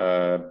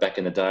 back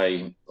in the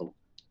day,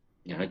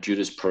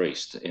 Judas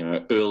Priest,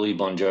 early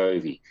Bon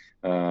Jovi,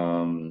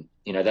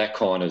 that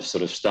kind of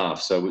sort of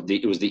stuff. So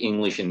it was the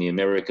English and the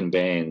American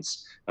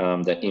bands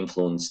that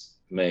influenced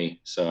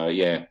me. So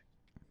yeah,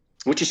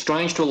 which is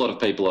strange to a lot of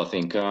people, I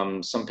think.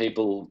 Some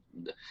people,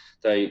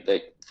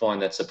 they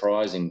find that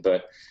surprising,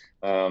 but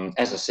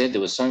as I said,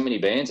 there were so many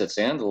bands that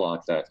sounded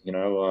like that,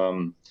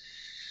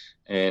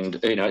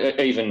 and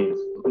even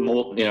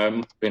more,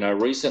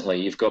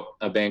 recently you've got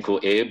a band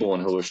called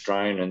Airborne who are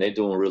Australian and they're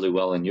doing really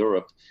well in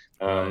Europe.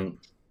 Right.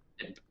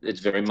 It's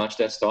very much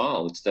that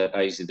style. It's that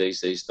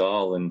AC/DC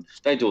style, and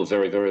they do it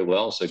very, very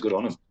well. So good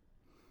on them.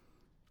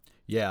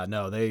 Yeah,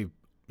 no,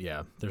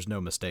 there's no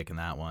mistake in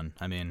that one.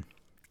 I mean,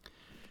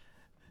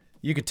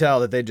 you could tell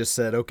that they just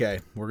said,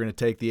 okay, we're going to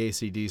take the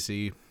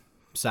AC/DC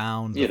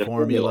sound, the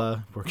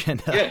formula.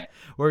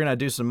 We're gonna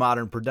do some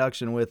modern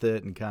production with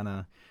it and kind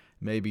of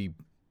maybe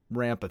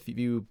ramp a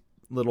few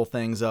little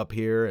things up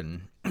here,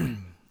 and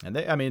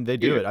they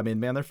do it. I mean,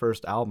 man, their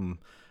first album,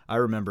 I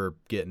remember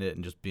getting it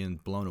and just being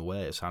blown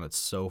away. It sounded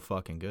so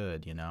fucking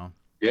good,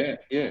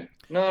 Yeah.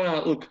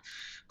 No, look,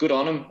 good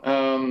on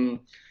them.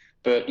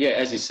 But yeah,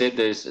 as you said,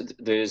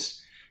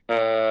 there's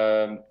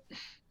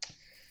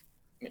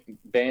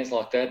bands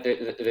like that.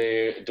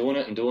 They're doing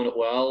it and doing it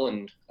well,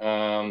 and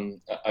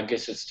I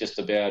guess it's just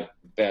about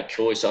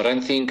choice. I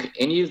don't think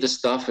any of the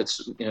stuff.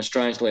 It's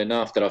strangely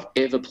enough that I've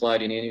ever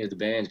played in any of the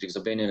bands, because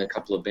I've been in a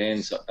couple of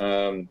bands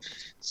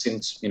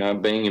since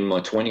being in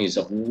my 20s.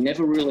 I've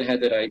never really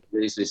had that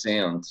AC/DC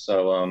sound.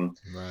 So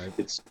right.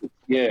 It's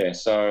yeah.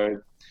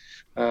 So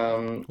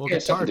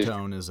guitar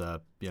tone is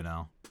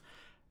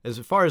as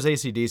far as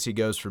AC/DC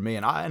goes for me,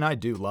 and I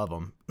do love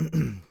them.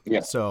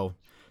 Yeah. So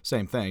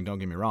same thing. Don't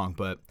get me wrong,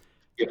 but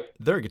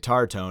their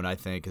guitar tone, I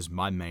think, is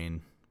my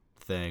main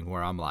thing.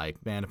 Where I'm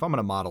like, man, if I'm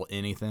gonna model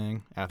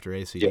anything after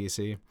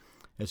AC/DC,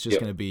 it's just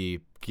gonna be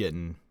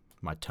getting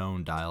my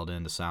tone dialed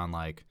in to sound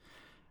like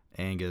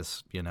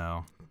Angus,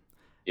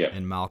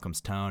 and Malcolm's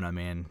tone. I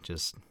mean,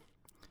 just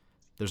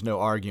there's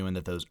no arguing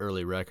that those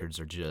early records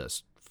are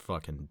just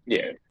fucking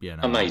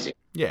amazing.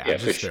 Yeah,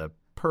 just a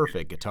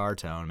perfect guitar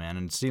tone, man.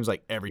 And it seems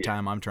like every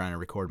time I'm trying to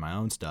record my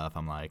own stuff,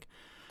 I'm like,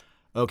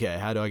 okay,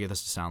 how do I get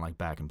this to sound like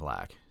Back in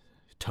Black,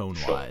 tone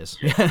wise?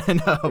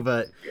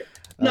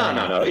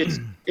 No.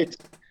 It's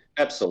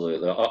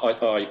absolutely.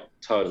 I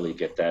totally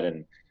get that,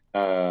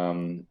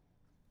 and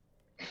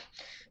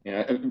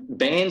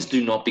bands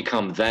do not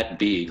become that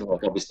big.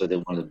 Like, obviously, they're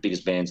one of the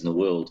biggest bands in the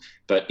world,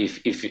 but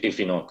if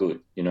you're not good,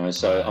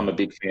 so right. I'm a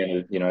big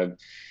fan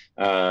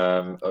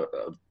of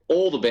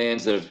all the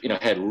bands that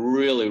have had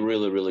really,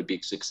 really, really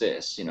big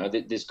success.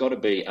 There's got to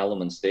be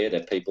elements there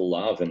that people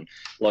love, and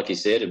like you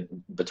said,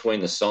 between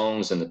the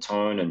songs and the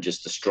tone and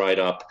just the straight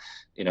up,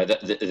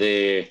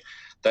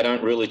 they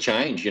don't really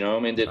change. I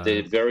mean,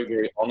 they're very,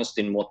 very honest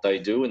in what they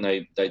do, and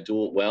they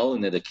do it well,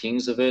 and they're the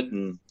kings of it,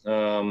 and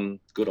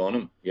good on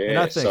them. Yeah. And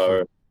I think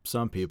for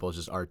some people,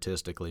 just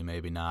artistically,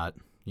 maybe not,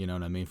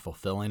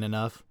 fulfilling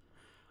enough.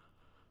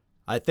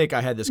 I think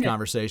I had this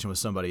conversation with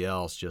somebody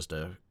else just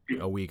a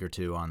week or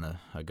two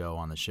ago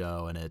on the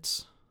show, and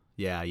it's,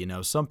 yeah, you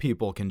know, some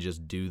people can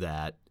just do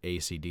that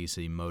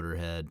AC/DC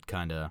Motorhead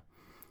kind of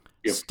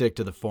stick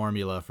to the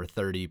formula for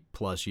 30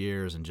 plus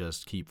years and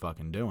just keep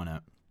fucking doing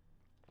it.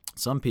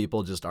 Some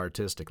people just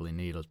artistically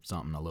need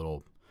something a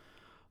little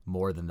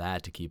more than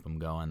that to keep them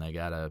going. They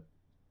gotta.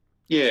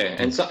 Yeah,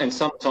 and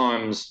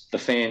sometimes the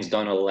fans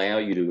don't allow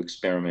you to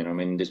experiment. I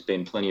mean, there's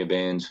been plenty of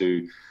bands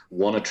who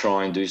want to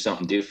try and do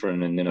something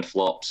different, and then it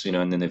flops, you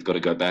know, and then they've got to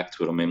go back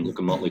to it. I mean, look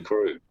at Motley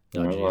Crue.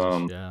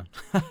 Yeah.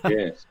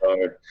 Yeah.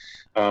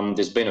 So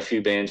there's been a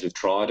few bands who've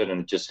tried it,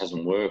 and it just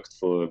hasn't worked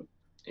for,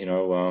 you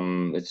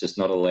know, it's just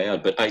not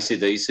allowed. But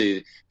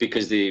AC/DC,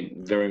 because they're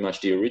very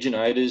much the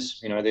originators,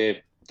 you know,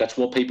 that's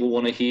what people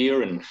want to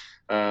hear, and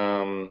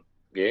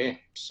yeah.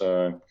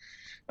 So.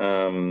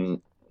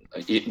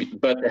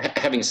 But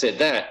having said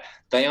that,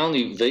 they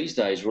only these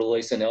days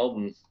release an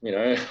album, you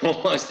know,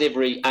 almost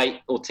every 8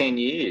 or 10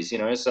 years, you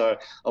know. So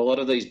a lot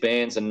of these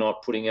bands are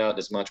not putting out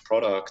as much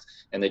product,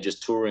 and they're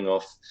just touring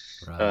off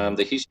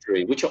the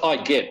history, which I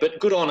get. But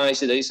good on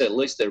AC/DC, at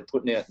least they're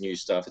putting out new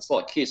stuff. It's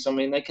like Kiss. I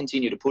mean, they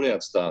continue to put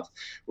out stuff,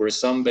 whereas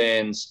some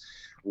bands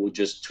will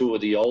just tour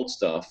the old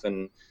stuff.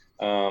 And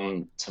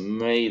to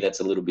me, that's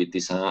a little bit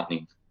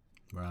disheartening.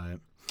 Right.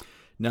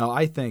 No,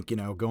 I think, you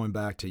know, going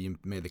back to, you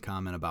made the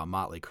comment about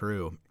Motley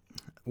Crue,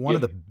 one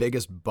of the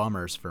biggest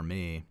bummers for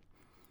me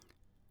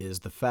is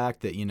the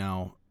fact that, you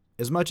know,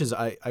 as much as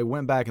I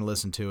went back and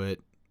listened to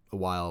it a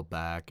while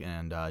back,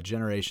 and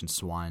Generation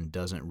Swine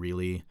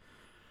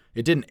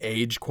it didn't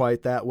age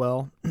quite that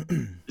well.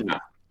 No.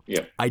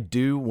 Yeah. I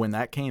do, when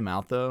that came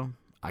out, though,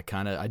 I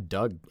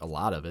dug a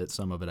lot of it.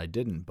 Some of it I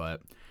didn't, but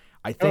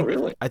I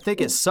think, I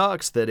think it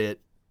sucks that it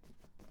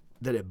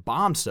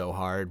bombed so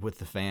hard with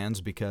the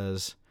fans,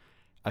 because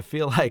I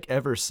feel like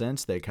ever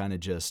since they kind of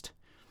just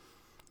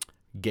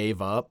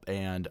gave up,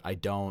 and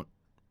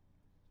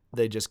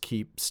they just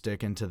keep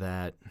sticking to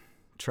that,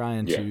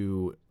 trying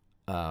to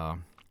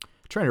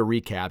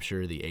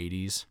recapture the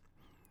 80s,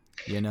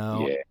 you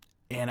know? Yeah.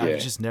 And I've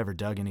just never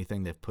dug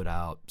anything they've put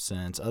out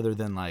since, other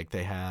than like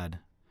they had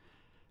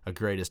a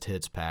greatest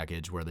hits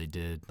package where they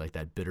did like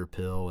that Bitter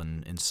Pill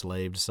and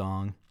Enslaved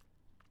song.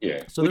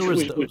 Yeah. So there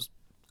was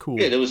cool.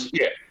 Yeah, there was,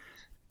 yeah.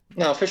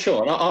 No, for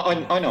sure.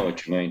 I know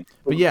what you mean.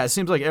 But yeah, it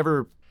seems like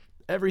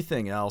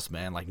everything else,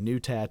 man, like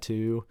New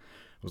Tattoo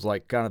was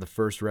like kind of the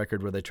first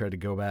record where they tried to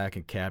go back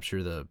and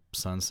capture the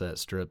Sunset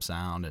Strip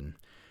sound, and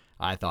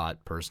I thought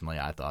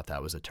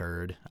that was a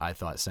turd. I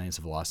thought Saints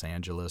of Los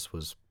Angeles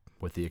was,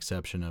 with the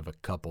exception of a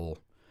couple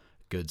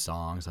good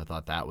songs, I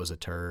thought that was a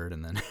turd,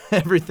 and then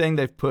everything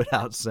they've put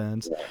out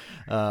since.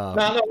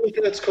 No,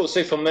 that's cool.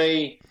 See, for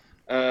me,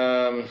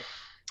 oh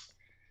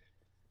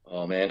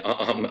man,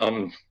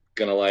 I'm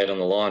gonna lay it on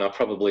the line. I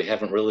probably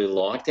haven't really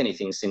liked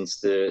anything since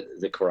the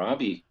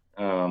Corabi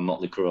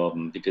Motley Crue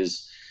album,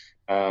 because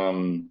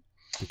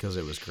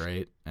it was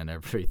great and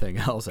everything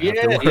else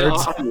afterwards. Yeah,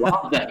 I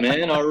love that,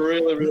 man. I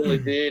really, really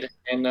did.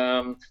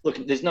 And look,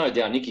 there's no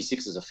doubt Nikki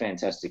Sixx is a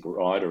fantastic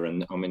writer,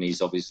 and I mean,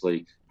 he's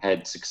obviously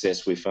had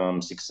success with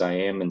 6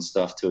 a.m. and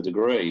stuff to a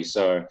degree.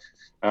 So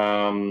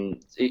I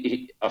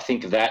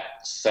think that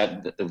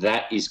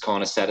is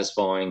kind of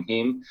satisfying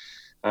him.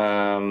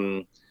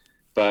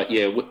 But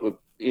yeah,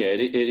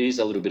 it is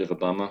a little bit of a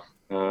bummer.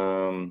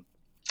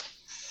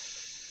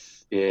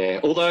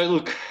 Although,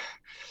 look,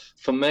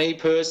 for me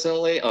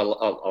personally, I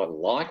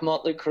like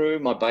Motley Crue.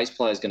 My bass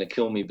player is going to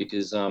kill me,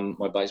 because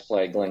my bass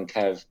player, Glenn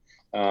Cav,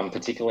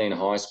 particularly in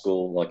high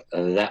school, like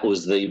that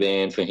was the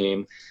band for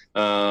him.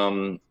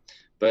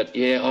 But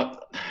yeah,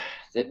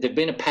 they've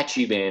been a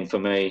patchy band for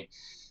me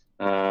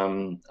a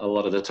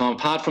lot of the time.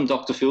 Apart from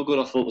Dr.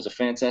 Feelgood, I thought was a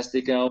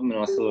fantastic album, and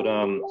I thought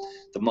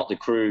the Motley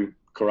Crue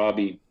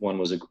Corabi one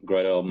was a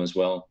great album as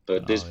well.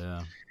 But there's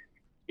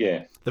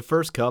the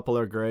first couple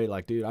are great.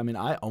 Like, dude, I mean,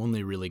 I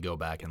only really go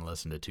back and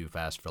listen to Too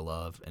Fast for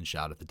Love and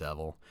Shout at the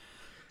Devil.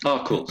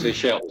 Oh, cool. So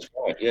Shout was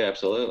right. Yeah,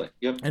 absolutely.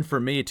 Yep. And for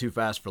me, Too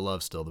Fast for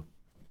Love's still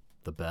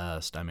the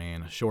best. I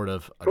mean, short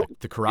of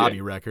the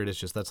Corabi record, it's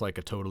just, that's like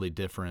a totally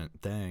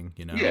different thing,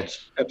 you know?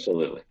 Yes,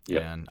 absolutely.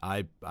 Yeah. And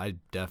I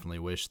definitely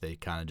wish they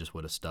kind of just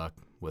would have stuck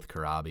with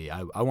Corabi.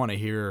 I want to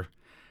hear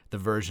the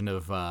version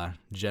of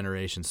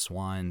Generation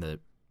Swine that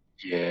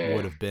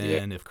would have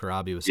been if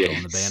Corabi was still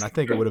in the band. I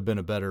think it would have been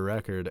a better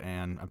record,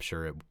 and I'm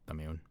sure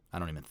I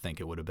don't even think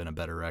it would have been a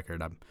better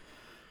record. I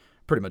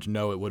pretty much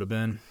know it would have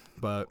been,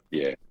 but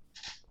you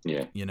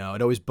know,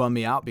 it always bummed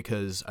me out,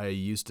 because I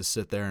used to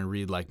sit there and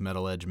read like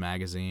Metal Edge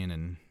magazine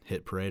and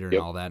Hit Parader and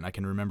all that, and I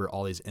can remember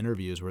all these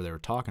interviews where they were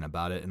talking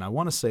about it, and I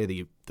want to say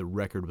the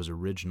record was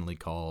originally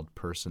called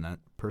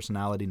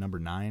Personality Number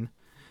 9.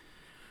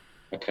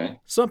 Okay.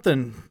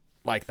 Something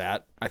like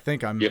that. I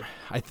think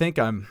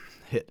I'm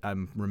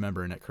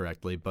remembering it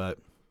correctly, but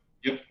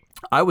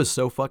I was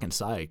so fucking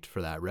psyched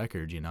for that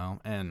record, you know?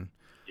 And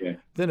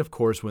then, of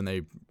course, when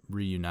they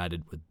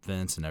reunited with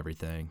Vince and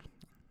everything,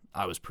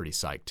 I was pretty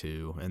psyched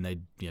too. And they,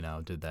 you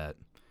know, did that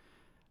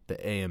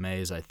the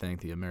AMAs, I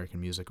think, the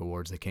American Music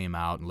Awards. They came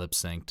out and lip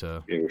synced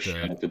to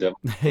Shout at the devil.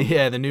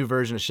 yeah, the new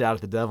version of Shout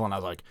at the Devil, and I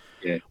was like,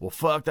 Yeah. well,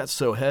 fuck, that's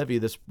so heavy.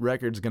 This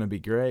record's gonna be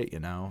great, you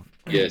know.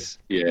 Yes.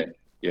 Yeah.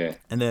 Yeah.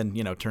 And then,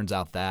 you know, turns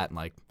out that and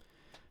like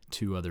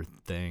 2 other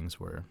things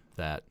were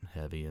that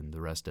heavy, and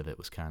the rest of it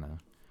was kind of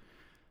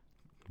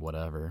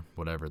whatever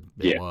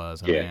it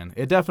was. I mean,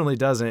 it definitely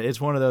doesn't.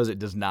 It's one of those, it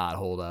does not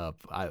hold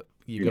up.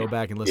 You go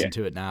back and listen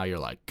to it now, you're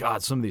like,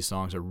 God, some of these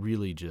songs are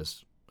really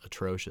just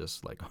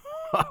atrocious, like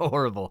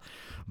horrible.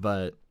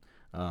 But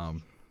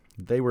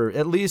they were,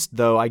 at least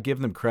though, I give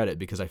them credit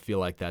because I feel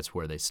like that's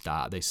where they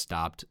stopped. They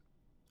stopped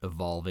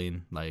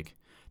evolving. Like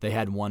they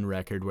had one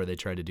record where they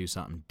tried to do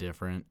something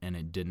different and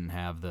it didn't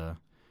have the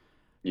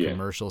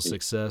commercial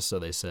success, so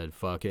they said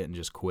fuck it and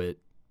just quit.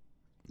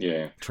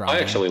 Yeah. Trying. I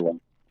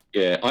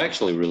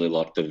actually really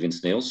liked the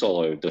Vince Neil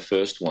solo, the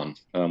first one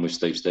with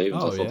Steve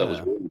Stevens. I thought that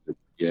was really good.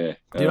 Yeah.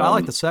 Dude, I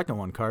like the second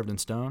one, Carved in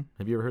Stone.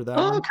 Have you ever heard that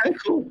one? Okay,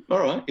 cool. All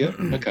right. Yeah.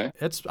 Okay.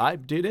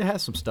 Dude, it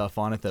has some stuff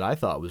on it that I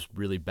thought was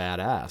really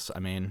badass. I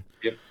mean,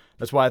 Yep.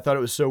 That's why I thought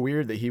it was so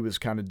weird that he was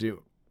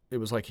it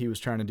was like he was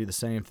trying to do the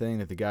same thing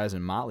that the guys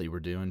in Motley were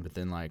doing, but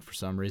then like for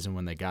some reason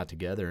when they got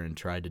together and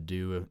tried to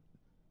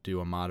do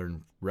a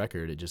modern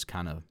record, it just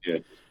kind of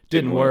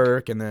didn't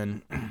work. And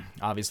then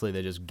obviously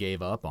they just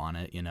gave up on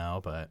it, you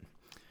know. But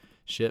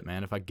shit,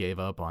 man, if I gave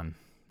up on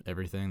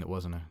everything that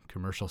wasn't a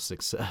commercial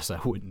success, I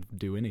wouldn't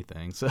do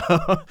anything. So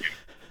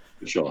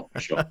sure.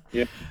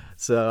 Yeah.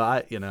 So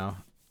I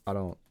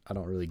don't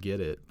really get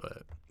it,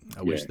 but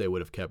I wish they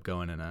would have kept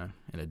going in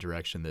a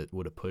direction that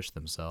would have pushed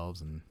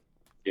themselves. And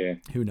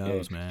who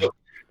knows, man.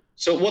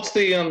 So what's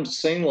the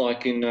scene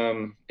like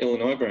in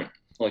Illinois, Brent?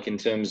 Like in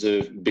terms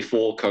of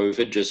before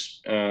COVID,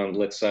 just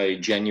let's say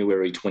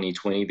January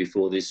 2020,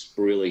 before this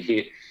really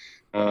hit,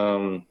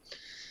 are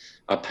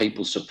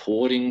people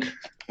supporting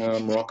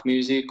rock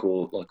music,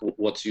 or like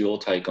what's your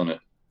take on it?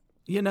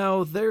 You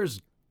know,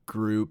 there's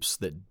groups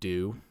that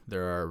do.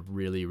 There are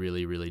really,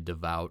 really, really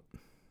devout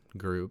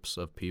groups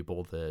of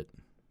people that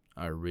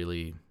are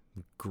really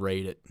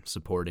great at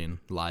supporting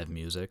live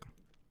music.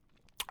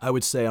 I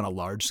would say on a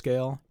large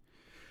scale,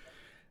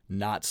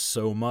 not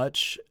so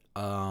much.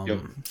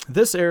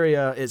 This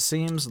area, it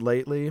seems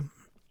like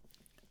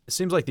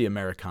the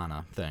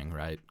Americana thing,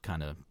 right?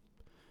 Kind of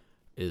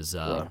is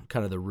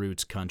kind of the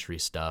roots country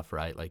stuff,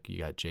 right? Like you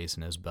got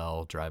Jason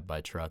Isbell, Drive By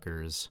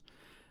Truckers,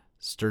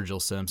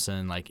 Sturgill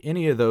Simpson, like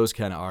any of those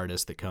kind of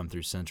artists that come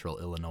through central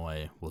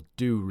Illinois will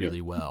do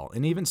really well.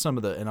 And even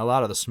and a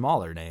lot of the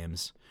smaller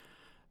names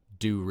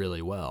do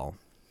really well.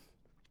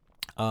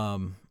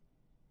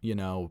 You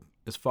know,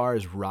 as far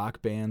as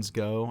rock bands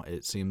go,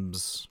 it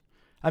seems,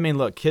 I mean,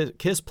 look,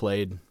 Kiss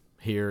played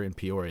here in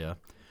Peoria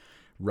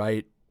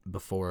right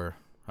before,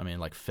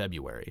 like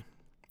February.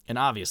 And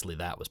obviously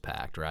that was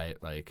packed, right?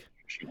 Like,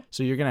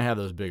 so you're going to have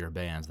those bigger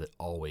bands that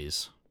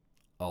always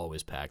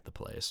pack the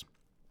place.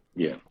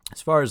 Yeah.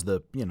 As far as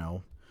the,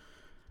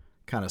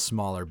 kind of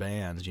smaller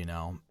bands,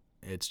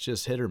 it's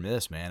just hit or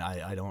miss, man.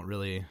 I don't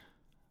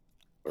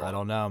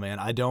know, man.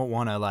 I don't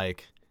want to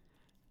like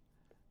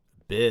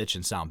bitch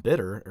and sound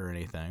bitter or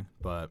anything,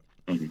 but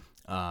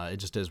it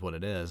just is what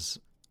it is.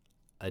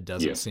 It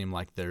doesn't seem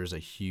like there's a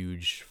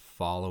huge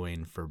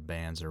following for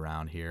bands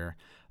around here.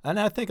 And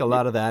I think a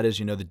lot of that is,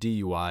 the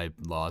DUI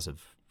laws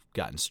have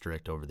gotten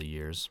strict over the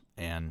years,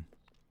 and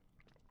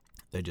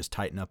they just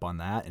tighten up on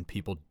that, and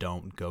people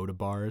don't go to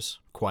bars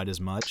quite as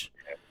much.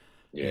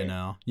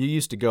 Yeah. You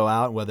used to go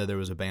out, whether there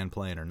was a band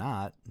playing or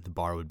not, the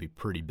bar would be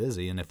pretty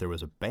busy, and if there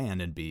was a band,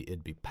 it'd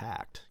be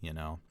packed,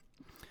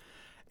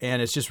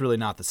 And it's just really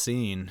not the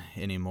scene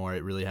anymore.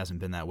 It really hasn't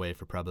been that way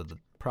for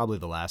probably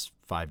the last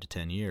 5 to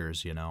 10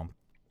 years, Yeah,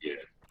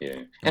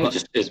 and it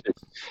just is,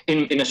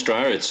 in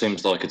Australia, it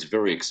seems like it's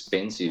very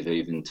expensive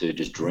even to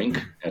just drink.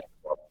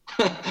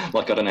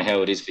 Like, I don't know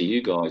how it is for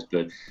you guys,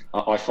 but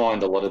I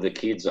find a lot of the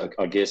kids,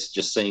 I guess,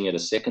 just seeing it a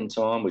second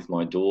time with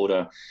my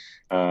daughter,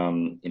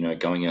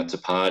 going out to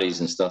parties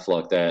and stuff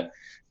like that.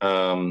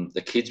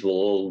 The kids will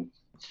all,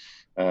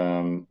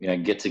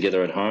 get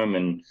together at home,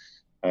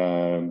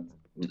 and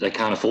they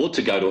can't afford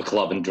to go to a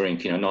club and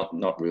drink.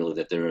 Not really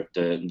that they're at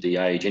the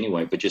age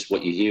anyway, but just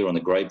what you hear on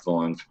the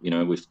grapevine,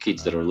 with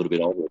kids that are a little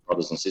bit older,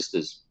 brothers and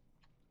sisters.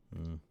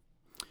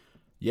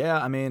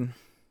 Yeah,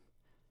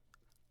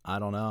 I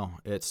don't know.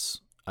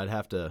 I'd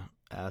have to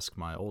ask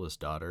my oldest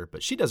daughter,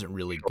 but she doesn't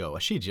really go.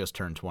 She just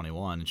turned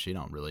 21, and she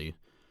don't really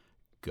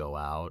go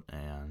out,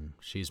 and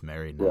she's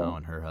married now,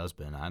 and her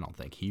husband, I don't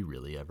think he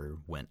really ever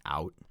went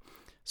out.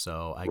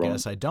 So I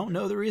guess I don't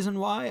know the reason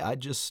why. I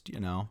just,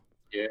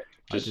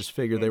 I just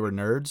figured they were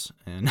nerds,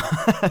 and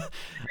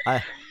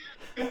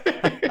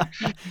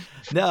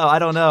no, I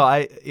don't know.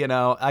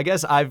 I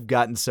guess I've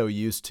gotten so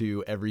used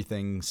to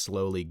everything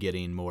slowly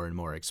getting more and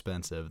more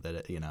expensive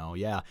that,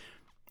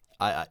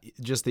 I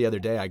just the other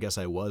day, I guess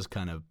I was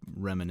kind of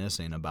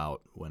reminiscing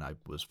about when I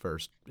was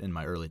first in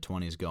my early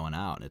 20s going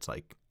out, and it's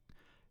like,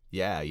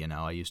 I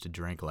used to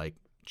drink like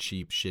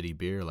cheap, shitty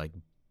beer like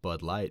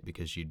Bud Light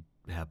because you'd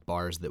have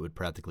bars that would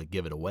practically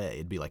give it away.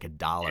 It'd be like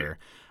 $1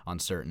 on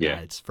certain Yeah.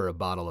 nights for a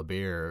bottle of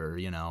beer, or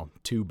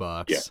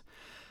 $2.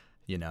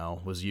 Yeah.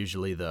 Was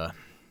usually the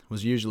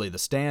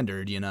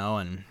standard,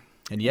 and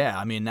yeah,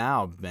 I mean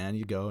now, man,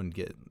 you go and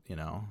get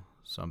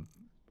some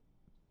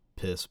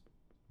piss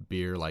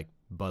beer like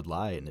Bud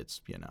Light, and it's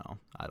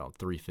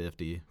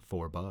 $3.50,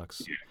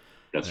 $4. Yeah,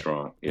 that's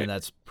right. Yeah. And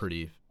that's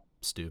pretty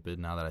stupid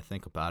now that I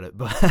think about it.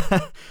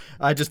 But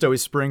I just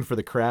always spring for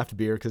the craft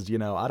beer because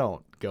I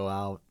don't go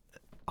out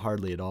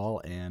hardly at all,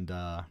 and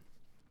I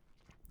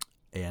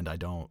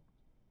don't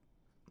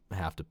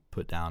have to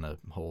put down a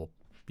whole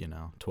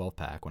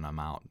 12-pack when I'm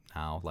out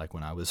now, like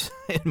when I was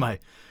in my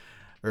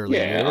early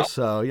years.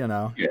 So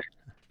Yeah.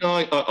 No,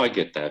 I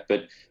get that,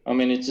 but I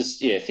mean, it's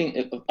just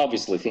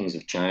obviously things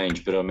have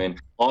changed, but I mean,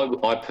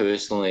 I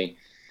personally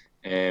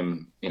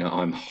am,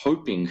 I'm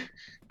hoping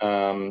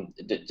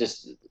that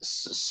just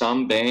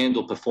some band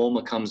or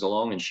performer comes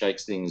along and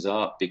shakes things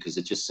up, because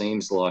it just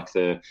seems like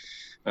the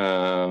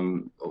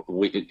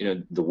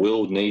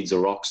world needs a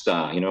rock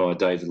star, a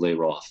David Lee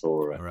Roth,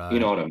 or Right. you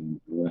know what I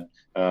mean,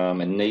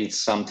 and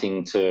needs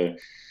something to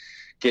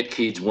get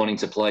kids wanting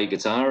to play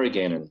guitar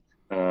again,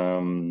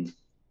 and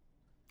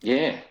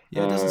yeah.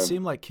 Yeah, it doesn't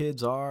seem like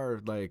kids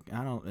are like,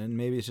 I don't, and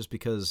maybe it's just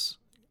because,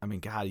 I mean,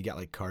 God, you got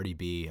like Cardi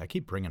B. I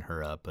keep bringing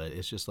her up, but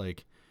it's just like,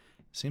 it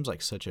seems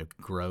like such a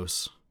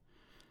gross,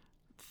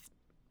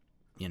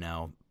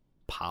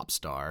 pop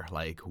star.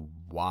 Like,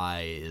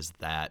 why is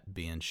that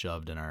being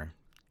shoved in our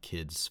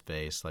kids'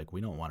 face? Like,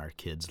 we don't want our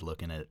kids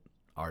looking at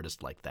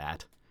artists like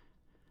that.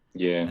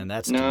 Yeah. And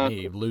that's, to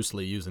me,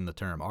 loosely using the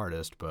term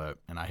artist,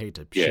 and I hate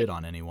to shit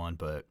on anyone,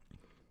 but.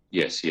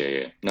 Yes,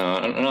 yeah. No,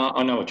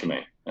 I know what you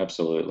mean.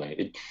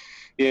 Absolutely.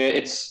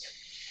 It's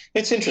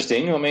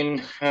interesting. I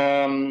mean,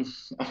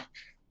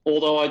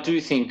 although I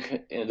do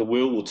think the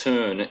wheel will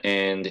turn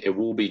and it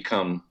will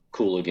become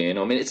cool again.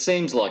 I mean, it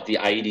seems like the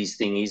 80s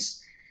thing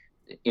is,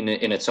 in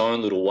its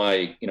own little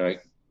way,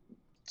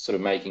 sort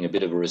of making a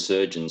bit of a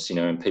resurgence,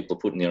 and people are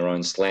putting their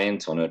own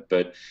slant on it.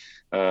 But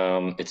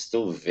it's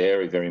still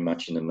very, very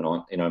much in the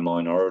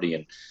minority.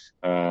 And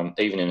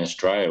even in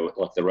Australia,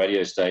 like the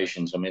radio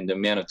stations, I mean, the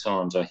amount of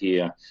times I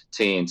hear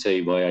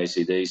TNT by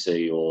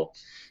AC/DC, or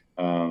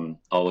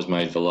I Was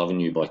Made for Loving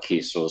You by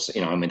Kiss, or,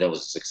 I mean, that was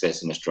a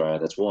success in Australia,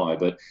 that's why.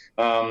 But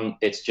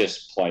it's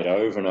just played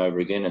over and over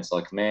again. It's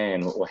like,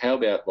 man, well, how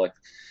about like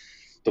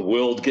the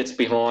world gets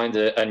behind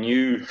a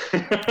new,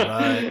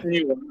 Right.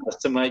 new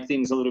artist to make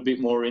things a little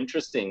bit more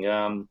interesting?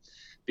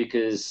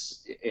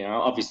 Because,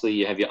 obviously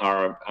you have your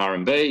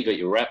R&B, you got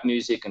your rap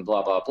music and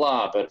blah, blah,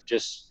 blah, but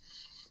just,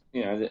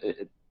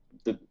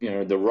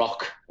 the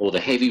rock, or the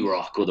heavy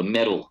rock, or the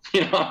metal,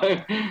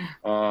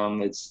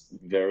 it's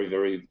very,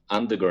 very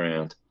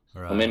underground.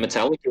 Right. I mean,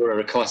 Metallica are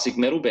a classic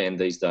metal band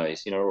these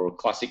days, or a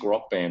classic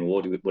rock band,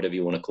 or whatever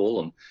you want to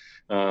call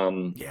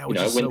them. Which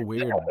is so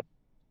weird.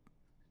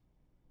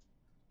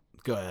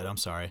 Go ahead. I'm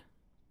sorry.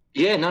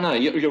 Yeah, no,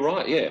 you're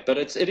right. Yeah, but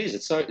it's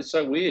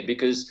so weird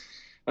because,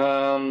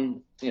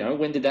 when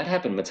did that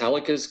happen?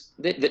 Metallica's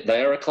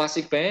they are a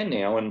classic band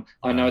now, and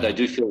I know they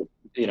do fill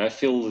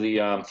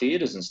the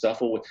theaters and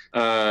stuff, or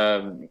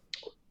the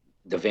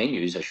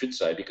venues, I should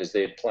say, because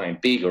they're playing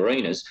big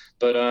arenas.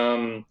 But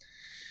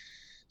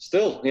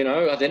still, they're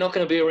not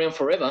going to be around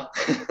forever.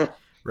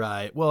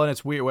 Right. Well, and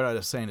it's weird. What I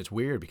was saying, it's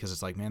weird because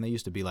it's like, man, they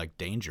used to be like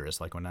dangerous.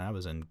 Like when I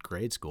was in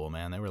grade school,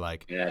 man, they were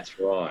like, yeah, that's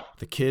right.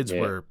 The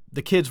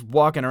kids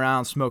walking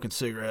around smoking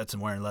cigarettes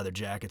and wearing leather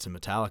jackets and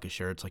Metallica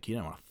shirts. Like, you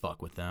didn't want to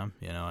fuck with them.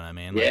 You know what I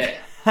mean? Like, yeah,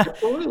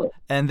 absolutely.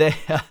 And they,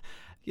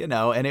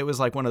 and it was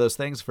like one of those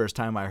things. First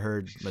time I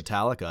heard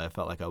Metallica, I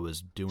felt like I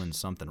was doing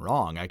something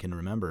wrong. I can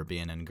remember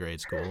being in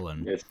grade school,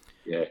 and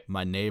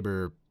my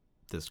neighbor,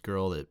 this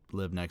girl that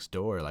lived next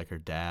door, like her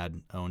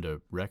dad owned a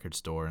record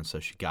store, and so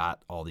she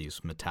got all these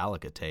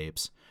Metallica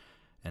tapes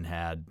and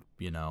had,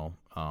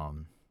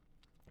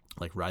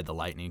 like Ride the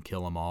Lightning,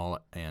 Kill 'Em All,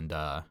 and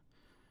the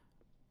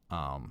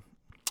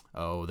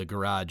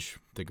garage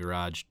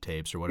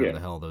tapes, or whatever the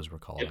hell those were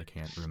called. I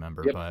can't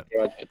remember. Yep. But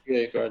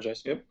Garage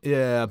Tapes. Yep.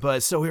 Yeah,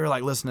 but so we were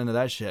like listening to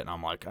that shit, and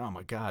I'm like, oh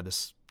my God,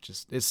 this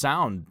just, it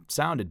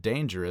sounded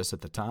dangerous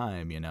at the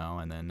time,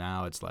 and then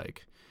now it's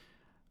like,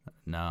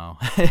 no.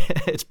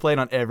 It's played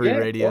on every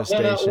radio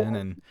station.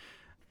 And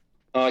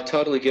I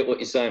totally get what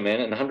you're saying, man,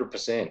 and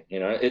 100%.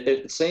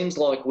 It seems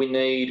like we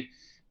need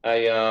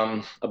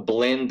a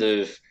blend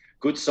of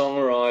good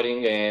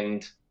songwriting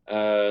and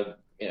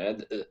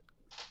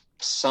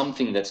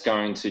something that's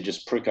going to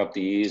just prick up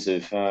the ears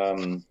of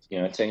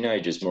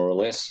teenagers, more or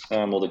less,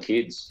 or the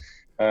kids,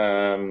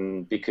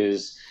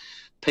 because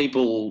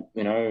people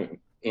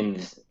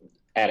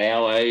at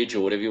our age, or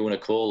whatever you want to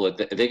call it,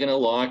 they're going to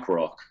like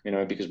rock,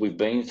 because we've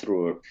been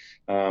through it.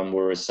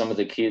 Whereas some of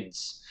the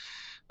kids,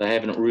 they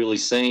haven't really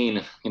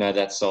seen,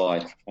 that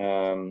side.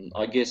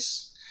 I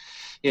guess,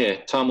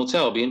 time will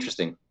tell. It'll be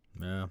interesting.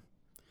 Yeah,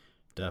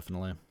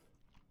 definitely.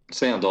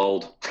 Sound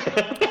old.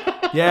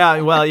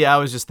 Yeah, well, I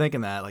was just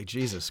thinking that, like,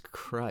 Jesus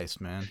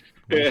Christ, man.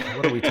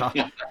 What are we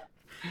talking?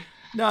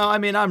 No, I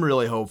mean, I'm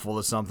really hopeful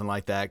of something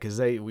like that because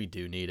we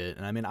do need it.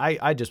 And I mean,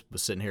 I just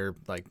was sitting here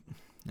like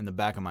in the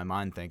back of my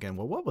mind thinking,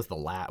 well, what was the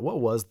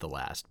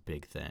last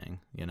big thing?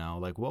 You know,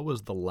 like what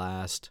was the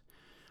last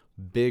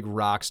big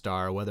rock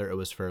star, whether it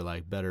was for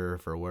like better or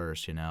for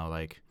worse, you know,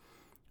 like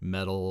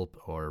metal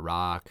or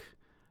rock,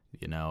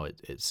 you know,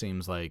 it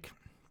seems like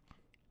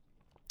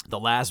the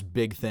last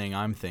big thing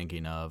I'm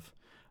thinking of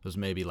was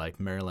maybe like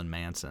Marilyn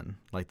Manson,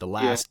 like the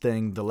last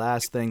thing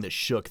that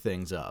shook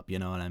things up, you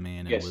know what I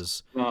mean? It Yes,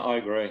 was no, I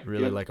agree.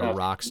 really like a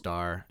rock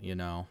star, you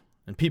know,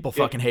 and people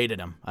fucking hated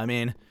him. I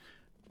mean,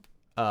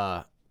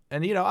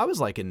 and you know, I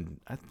was like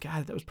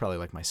God, that was probably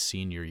like my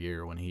senior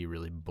year when he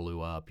really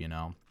blew up, you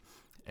know,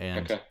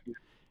 and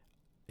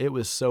it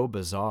was so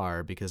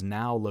bizarre because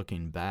now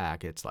looking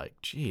back, it's like,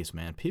 geez,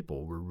 man,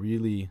 people were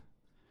really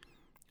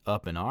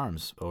up in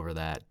arms over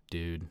that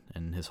dude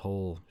and his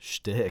whole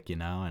shtick, you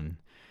know, and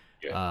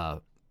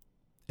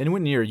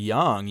when you're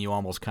young, you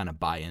almost kind of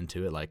buy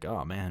into it, like,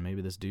 oh man,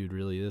 maybe this dude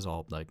really is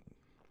all like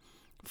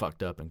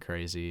fucked up and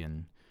crazy,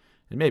 and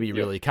maybe he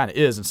really kind of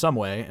is in some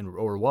way,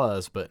 or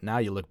was, but now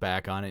you look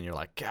back on it and you're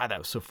like, God, that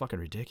was so fucking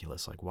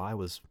ridiculous. Like, why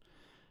was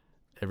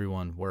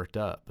everyone worked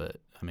up? But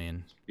I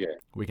mean,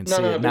 we can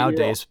see it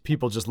nowadays.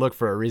 People just look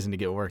for a reason to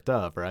get worked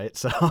up, right?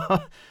 So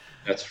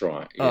that's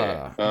right.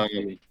 Yeah.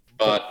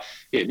 But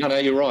yeah, no,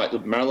 you're right.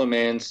 Look, Marilyn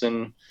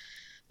Manson.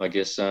 I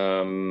guess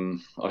I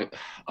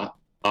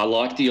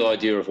like the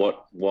idea of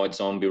what White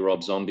Zombie,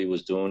 Rob Zombie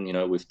was doing. You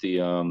know, with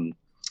the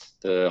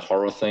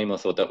horror theme. I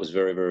thought that was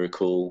very, very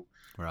cool.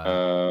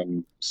 Right.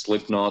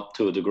 Slipknot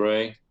to a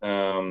degree,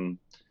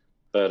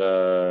 but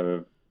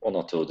well,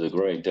 not to a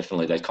degree.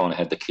 Definitely, they kind of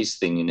had the Kiss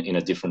thing in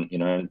a different, you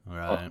know,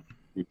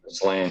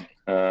 slant.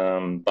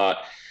 But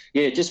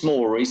yeah, just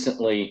more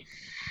recently,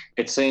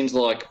 it seems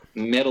like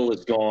metal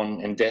has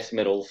gone, and death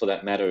metal for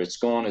that matter, it's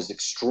gone as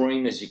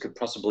extreme as you could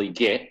possibly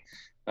get.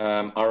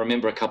 I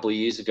remember a couple of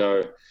years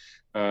ago,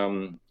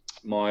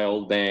 my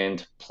old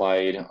band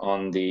played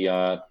on the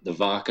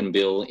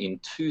Varkenbill in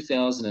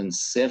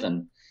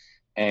 2007,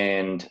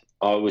 and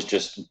I was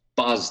just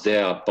buzzed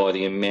out by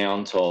the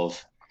amount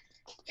of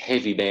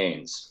heavy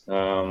bands.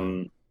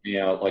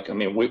 Like, I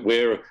mean, we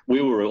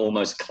were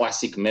almost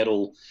classic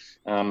metal,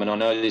 and I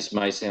know this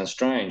may sound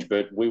strange,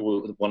 but we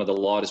were one of the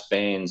lightest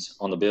bands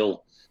on the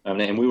bill,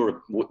 and we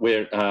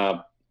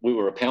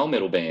were a power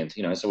metal band,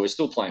 you know, so we're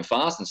still playing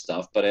fast and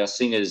stuff, but our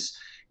singers,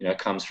 you know,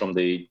 comes from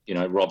the, you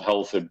know, Rob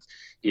Halford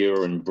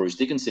era and Bruce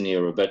Dickinson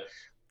era, but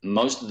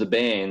most of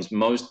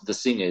the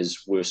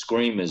singers were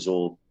screamers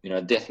or, you know,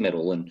 death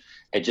metal, and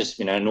it just,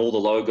 you know, and all the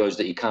logos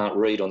that you can't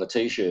read on the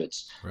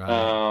t-shirts.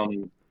 Right.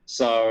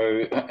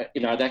 So,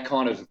 you know, that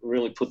kind of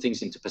really put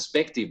things into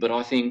perspective. But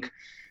I think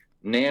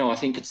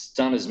it's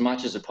done as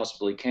much as it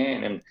possibly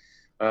can. And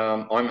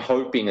I'm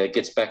hoping it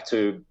gets back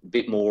to a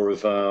bit more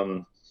of,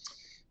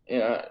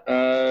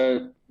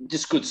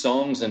 just good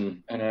songs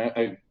and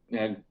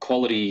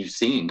quality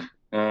singing.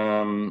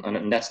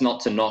 And that's not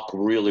to knock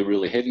really,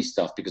 really heavy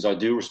stuff, because I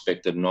do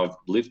respect it and I've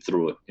lived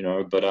through it, you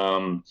know. But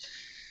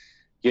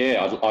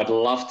I'd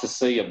love to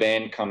see a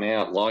band come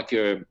out like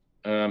you're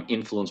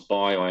influenced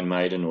by Iron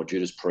Maiden or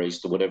Judas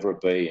Priest or whatever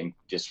it be, and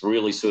just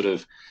really sort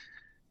of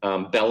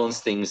balance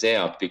things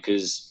out,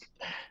 because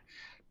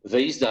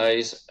these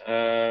days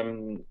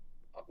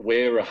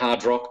we're a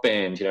hard rock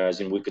band, you know, as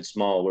in Wicked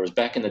Smile, whereas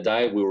back in the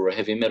day we were a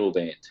heavy metal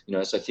band, you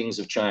know, so things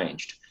have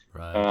changed.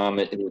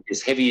 Right.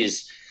 As heavy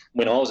as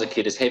when I was a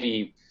kid, as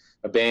heavy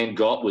a band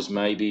got was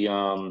maybe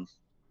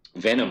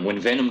Venom. When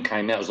Venom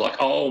came out, it was like,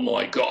 oh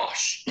my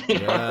gosh, you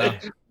know,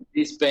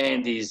 this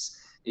band is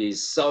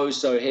so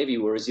heavy.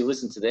 Whereas you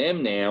listen to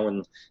them now,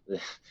 and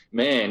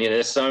man, you know,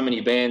 there's so many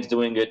bands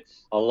doing it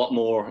a lot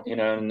more in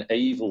an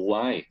evil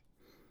way.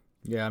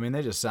 Yeah, I mean,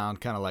 they just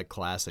sound kind of like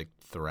classic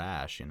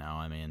thrash, you know.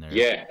 I mean,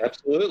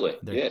 absolutely,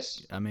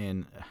 yes. I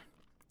mean,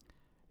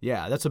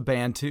 yeah, that's a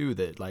band too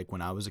that, like,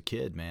 when I was a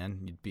kid,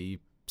 man, you'd be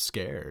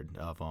scared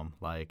of them.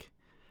 Like,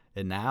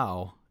 and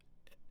now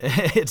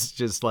it's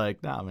just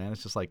like, no, man,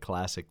 it's just like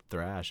classic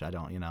thrash. I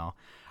don't, you know,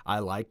 I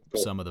like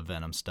some of the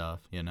Venom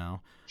stuff, you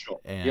know,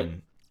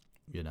 and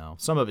you know,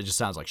 some of it just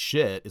sounds like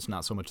shit. It's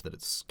not so much that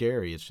it's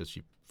scary; it's just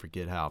you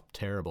forget how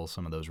terrible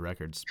some of those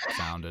records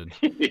sounded.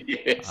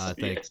 I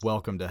think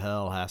Welcome to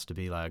Hell has to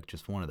be like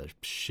just one of the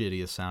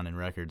shittiest sounding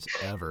records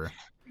ever.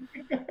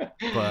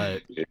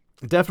 But it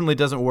definitely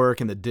doesn't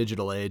work in the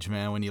digital age,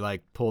 man. When you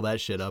like pull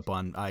that shit up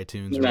on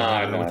iTunes or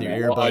whatever with your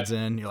earbuds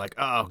in, you're like,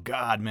 oh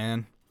God,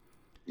 man.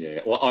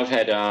 Yeah, well, I've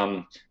had.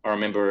 I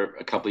remember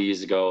a couple of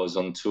years ago, I was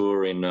on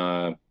tour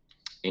in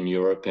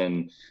Europe,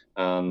 and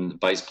the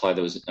bass player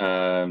that was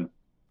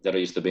that I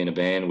used to be in a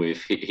band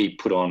with, he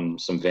put on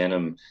some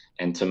Venom,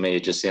 and to me,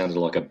 it just sounded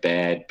like a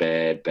bad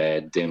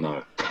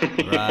demo.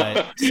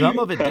 Right. Some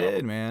of it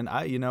did, man.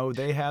 You know,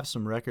 they have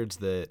some records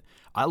that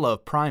I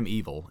love. Prime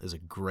Evil is a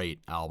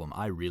great album.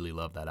 I really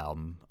love that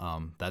album.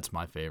 That's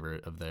my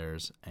favorite of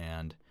theirs,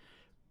 and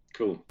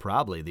cool.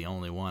 Probably the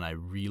only one I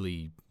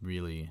really,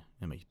 really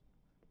am a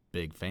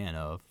big fan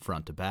of,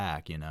 front to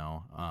back. You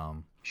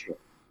know, sure.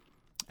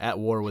 At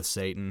War with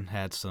Satan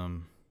had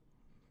some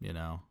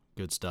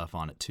good stuff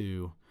on it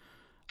too.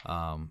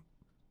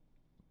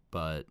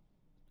 But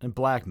and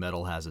black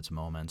metal has its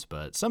moments,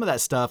 but some of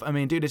that stuff, I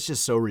mean, dude, it's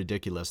just so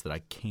ridiculous that I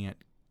can't,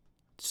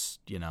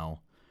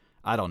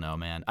 I don't know,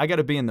 man. I got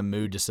to be in the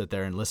mood to sit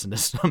there and listen to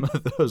some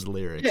of those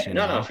lyrics. Yeah,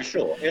 no, for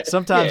sure.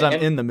 Sometimes I'm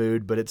in the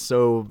mood, but it's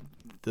so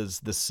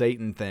the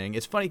Satan thing.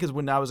 It's funny because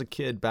when I was a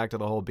kid, back to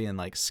the whole being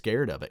like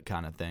scared of it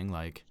kind of thing.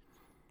 Like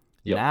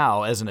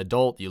now, as an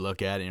adult, you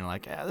look at it and you're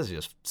like, this is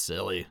just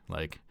silly.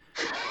 Like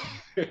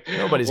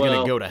nobody's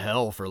gonna go to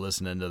hell for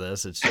listening to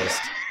this. It's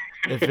just,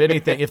 if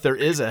anything, if there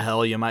is a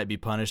hell, you might be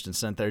punished and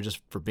sent there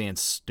just for being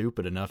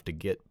stupid enough to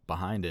get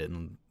behind it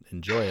and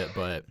enjoy it.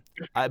 But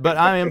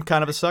I am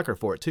kind of a sucker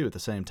for it too at the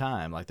same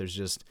time. Like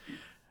there's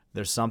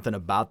something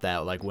about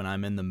that. Like when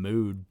I'm in the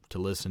mood to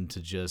listen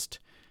to just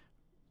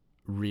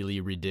really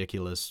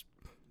ridiculous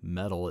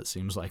metal, it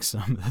seems like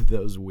some of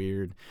those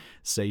weird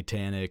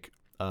satanic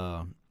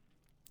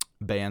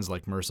bands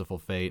like Merciful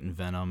Fate and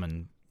Venom,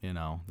 and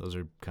those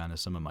are kind of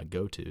some of my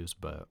go-tos.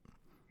 But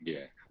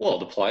yeah, well,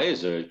 the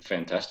players are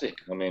fantastic.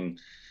 I mean,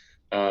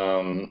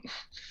 I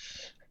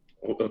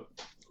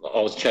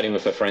was chatting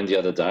with a friend the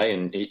other day,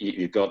 and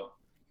you've got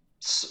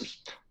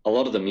a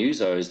lot of the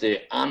musos.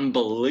 They're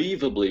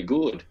unbelievably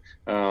good.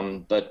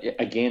 But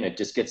again, it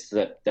just gets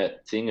to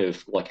that thing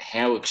of like,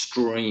 how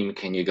extreme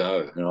can you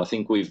go? And I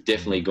think we've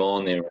definitely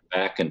gone there and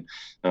back. And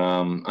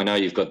I know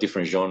you've got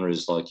different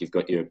genres, like you've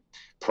got your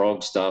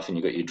prog stuff and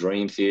you've got your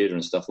dream theater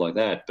and stuff like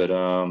that. But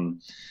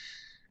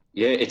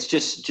it's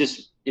just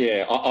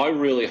I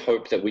really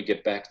hope that we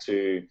get back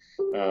to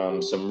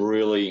some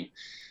really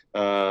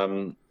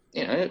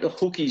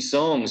hooky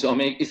songs. I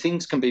mean,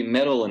 things can be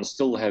metal and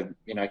still have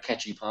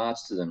catchy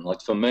parts to them.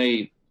 Like for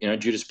me,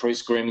 Judas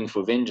Priest, Screaming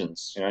for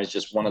Vengeance, it's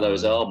just one of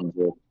those albums,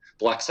 or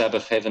Black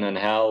Sabbath, Heaven and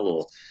Hell,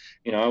 or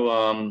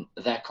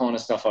that kind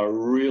of stuff. I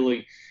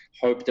really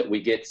hope that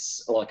we get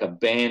like a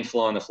band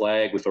flying the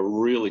flag with a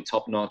really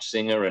top-notch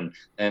singer, and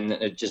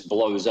it just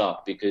blows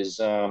up, because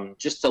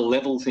just to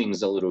level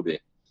things a little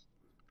bit.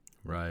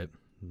 Right.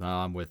 No,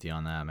 I'm with you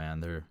on that,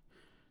 man.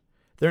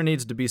 There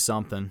needs to be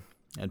something.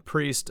 And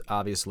Priest,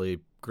 obviously,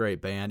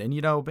 great band. And,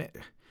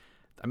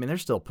 I mean, they're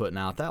still putting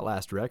out that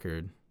last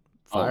record.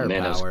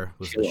 Firepower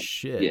was the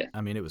shit. Yeah.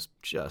 I mean, it was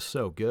just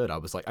so good. I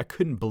was like, I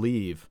couldn't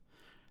believe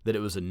that it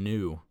was a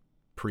new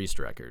Priest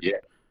record. Yeah,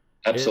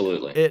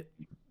 absolutely. It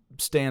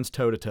stands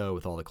toe-to-toe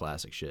with all the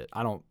classic shit.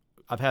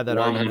 I've had that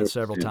 100%. Argument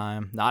several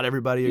times. Not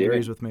everybody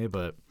agrees with me,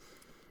 but...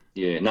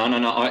 Yeah, no,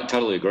 I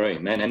totally agree,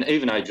 man. And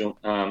even Angel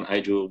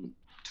to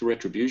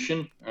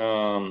Retribution,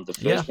 the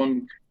first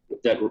one,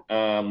 that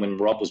when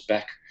Rob was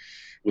back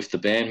with the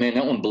band, man,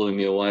 that one blew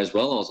me away as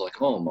well. I was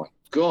like, oh my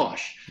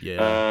gosh.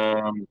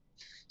 Yeah.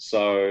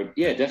 So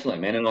yeah,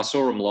 definitely, man. And I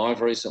saw them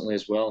live recently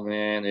as well,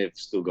 man. They've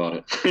still got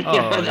it.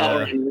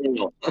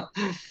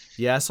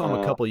 Yeah, I saw them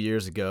a couple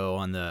years ago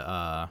on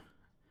the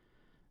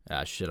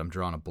I'm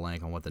drawing a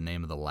blank on what the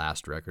name of the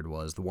last record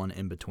was. The one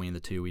in between the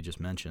two we just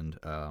mentioned.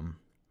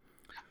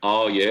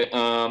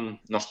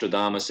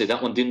 Nostradamus. See,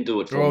 that one didn't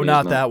do it for me. Oh,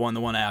 not that one.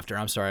 The one after.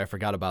 I'm sorry, I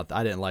forgot about that.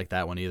 I didn't like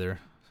that one either.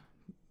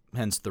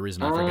 Hence the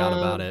reason I forgot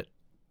about it.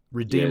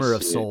 Redeemer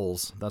of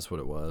Souls. That's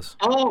what it was.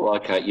 Oh,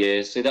 okay.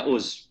 Yeah. See, that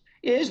was...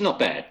 Yeah, it's not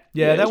bad.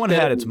 Yeah, that one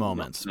had its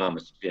moments.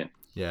 Yeah.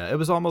 Yeah, it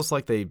was almost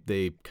like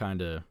they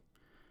kind of...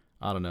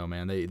 I don't know,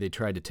 man. They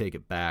tried to take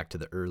it back to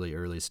the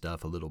early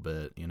stuff a little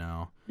bit,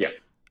 Yeah.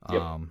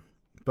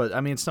 But, I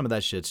mean, some of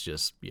that shit's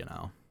just,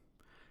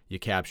 you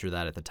capture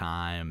that at the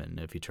time, and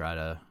if you try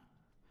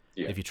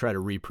to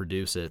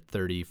reproduce it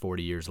 30,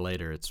 40 years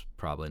later, it's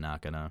probably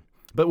not going to...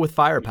 But with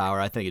Firepower,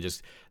 I think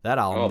that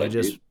album,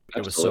 it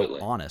was so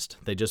honest.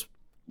 They just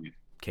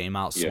came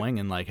out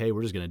swinging like, hey,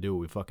 we're just going to do what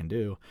we fucking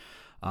do.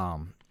 I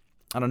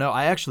don't know.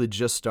 I actually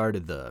just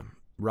started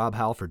Rob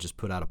Halford just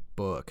put out a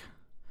book.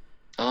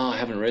 Oh, I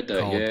haven't read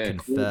that yet.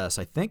 Confess.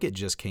 Cool. I think it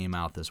just came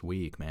out this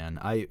week, man.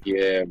 Right.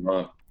 Yep.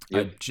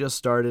 I just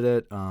started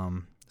it.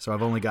 So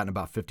I've only gotten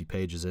about 50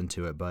 pages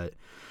into it, but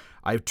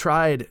I've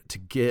tried to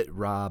get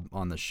Rob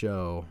on the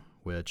show,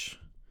 which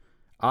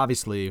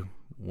obviously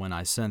when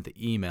I sent the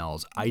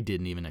emails, I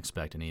didn't even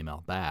expect an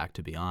email back,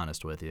 to be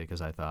honest with you,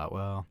 because I thought,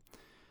 well,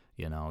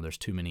 there's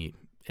too many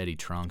Eddie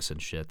Trunks and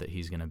shit that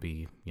he's going to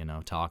be,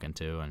 talking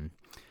to. And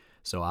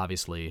so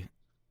obviously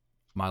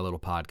my little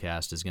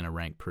podcast is going to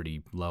rank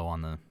pretty low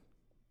on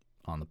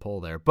the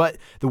poll there. But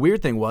the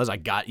weird thing was I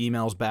got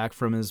emails back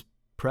from his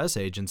press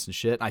agents and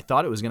shit. I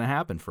thought it was going to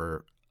happen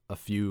for a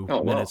few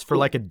minutes. For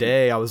like a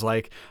day, I was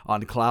like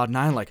on cloud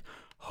nine, like,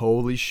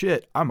 holy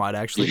shit, I might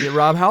actually get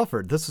Rob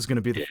Halford. This is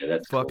going to be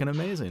fucking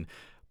amazing.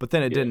 But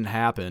then it didn't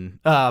happen.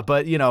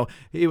 But,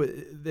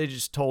 they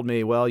just told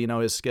me, well,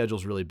 his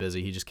schedule's really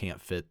busy. He just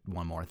can't fit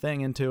one more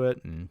thing into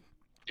it. And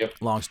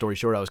long story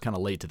short, I was kind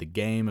of late to the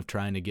game of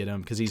trying to get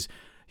him, because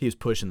he was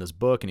pushing this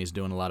book and he's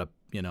doing a lot of,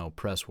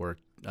 press work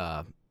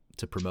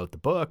to promote the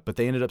book. But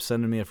they ended up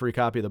sending me a free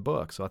copy of the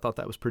book. So I thought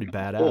that was pretty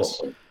badass.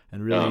 Awesome.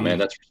 And really, oh, man,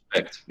 that's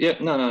respect. Yeah,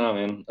 no,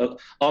 man.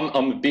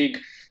 I'm a big...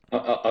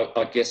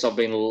 I guess I've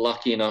been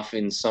lucky enough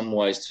in some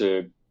ways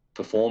to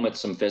perform at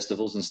some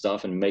festivals and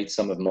stuff and meet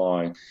some of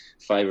my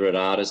favorite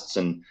artists.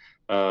 And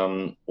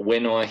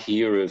when I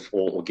hear of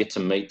or get to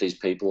meet these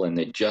people and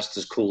they're just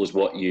as cool as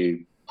what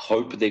you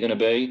hope they're going to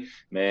be,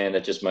 man,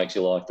 that just makes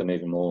you like them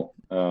even more.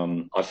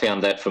 I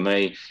found that for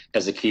me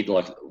as a kid,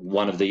 like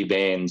one of the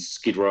bands,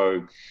 Skid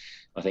Row,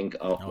 I think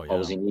I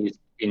was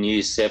in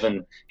year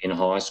 7 in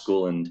high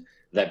school, and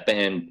that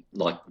band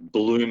like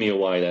blew me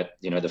away. That,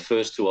 you know, the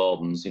first 2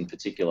 albums in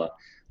particular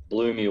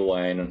blew me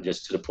away, and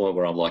just to the point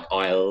where I'm like,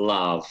 I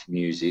love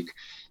music.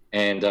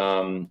 And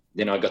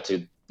then I got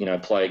to, you know,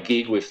 play a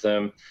gig with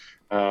them,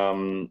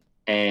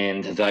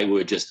 and they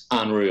were just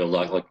unreal.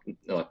 Like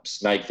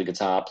Snake, the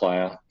guitar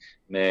player,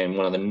 man,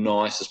 one of the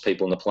nicest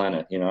people on the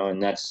planet, you know,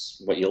 and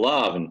that's what you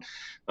love. And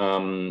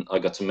I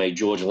got to meet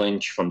George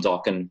Lynch from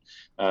Dokken,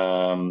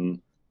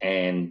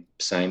 and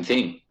same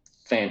thing,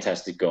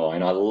 fantastic guy.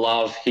 And I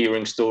love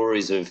hearing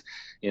stories of,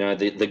 you know,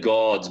 the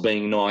gods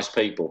being nice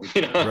people,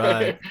 you know.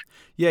 Right.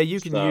 Yeah,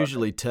 you can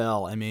usually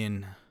tell. I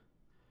mean,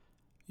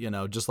 you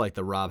know, just like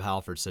the Rob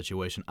Halford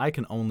situation, I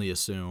can only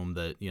assume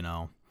that, you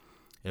know,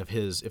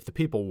 if the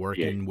people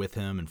working with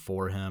him and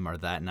for him are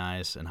that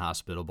nice and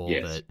hospitable,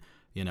 that,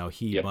 you know,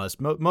 he must,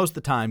 most of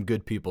the time,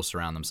 good people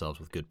surround themselves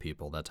with good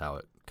people. That's how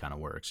it kind of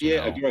works. You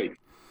know? Agreed.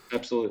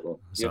 Absolutely.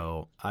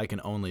 So I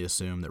can only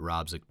assume that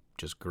Rob's a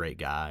just great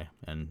guy,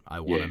 and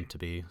I want him to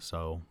be.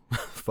 So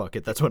fuck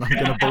it. That's what I'm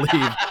going to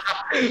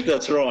believe.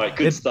 That's right.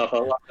 Good stuff. I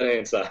love that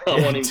answer.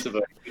 I want him to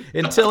be.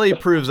 Until he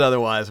proves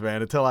otherwise,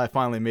 man. Until I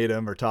finally meet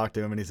him or talk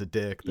to him and he's a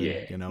dick.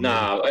 Then, you know.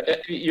 No,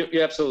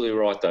 you're absolutely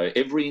right, though.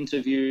 Every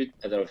interview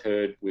that I've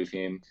heard with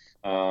him,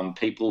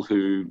 people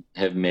who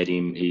have met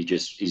him,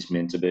 he's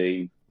meant to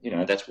be, you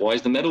know, that's why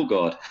he's the metal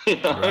god. You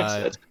know? Right.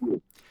 So that's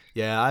cool.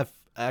 Yeah, I've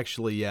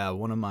actually,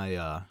 one of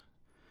my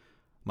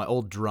my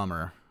old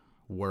drummer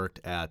worked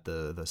at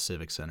the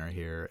Civic Center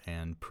here,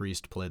 and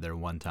Priest played there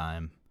one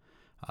time.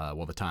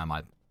 The time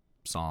I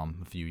saw him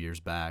a few years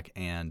back,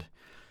 and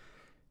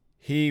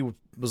he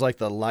was like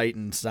the light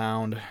and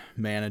sound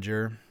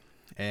manager.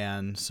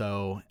 And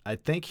so I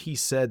think he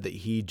said that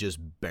he just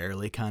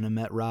barely kind of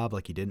met Rob,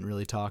 like he didn't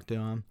really talk to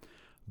him,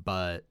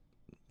 but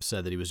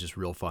said that he was just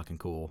real fucking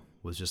cool.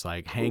 Was just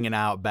like hanging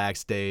out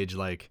backstage,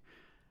 like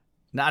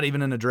not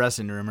even in a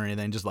dressing room or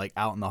anything, just like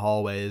out in the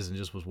hallways, and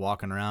just was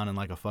walking around in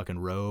like a fucking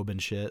robe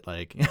and shit,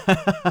 like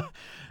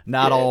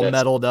not all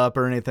metaled up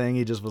or anything.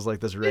 He just was like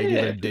this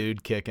regular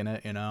dude kicking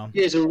it, you know?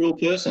 Yeah, he's a real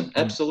person,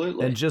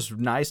 absolutely. And just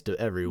nice to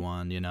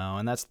everyone, you know?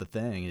 And that's the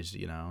thing is,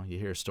 you know, you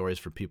hear stories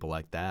from people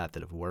like that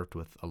have worked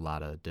with a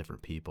lot of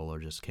different people or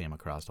just came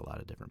across a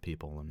lot of different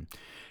people. And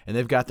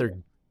they've got their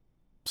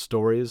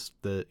stories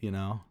that, you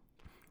know,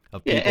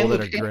 of people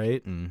that are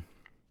great. And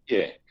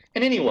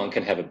and anyone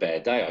can have a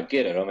bad day. I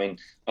get it. I mean,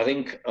 I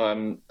think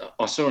I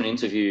saw an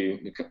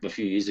interview a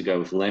few years ago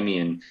with Lemmy,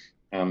 and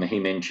he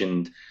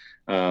mentioned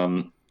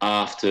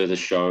after the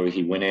show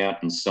he went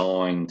out and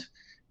signed,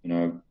 you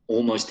know,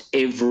 almost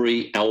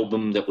every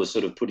album that was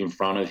sort of put in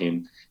front of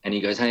him. And he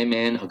goes, "Hey,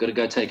 man, I've got to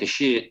go take a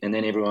shit." And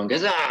then everyone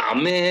goes, "Ah,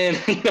 man."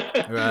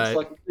 It's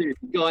like, dude,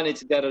 the guy needs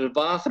to go to the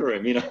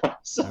bathroom, you know.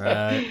 So,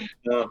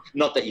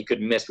 not that you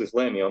could mess with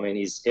Lemmy. I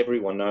mean,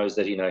 everyone knows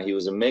that, you know, he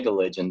was a mega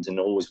legend and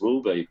always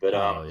will be. But,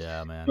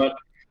 man. But,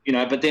 you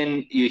know, but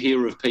then you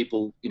hear of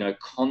people, you know,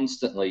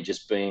 constantly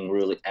just being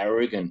really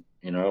arrogant,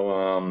 you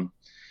know,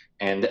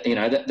 and, you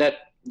know,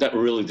 that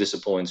really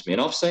disappoints me.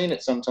 And I've seen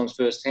it sometimes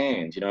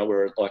firsthand, you know,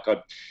 where like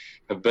I've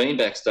been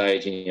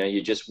backstage and, you know,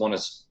 you just want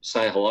to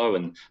say hello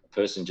and a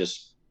person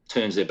just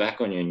turns their back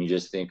on you and you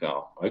just think,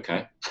 oh,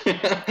 okay.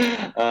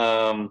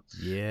 But,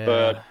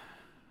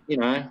 you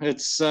know,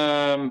 it's,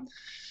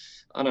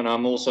 I don't know,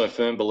 I'm also a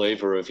firm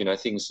believer of, you know,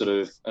 things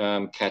sort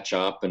of catch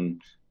up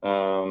and,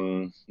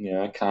 you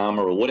know,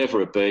 karma or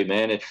whatever it be,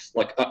 man. It's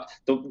like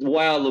the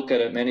way I look at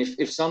it, man,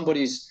 if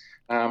somebody's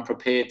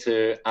prepared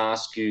to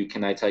ask you,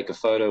 can they take a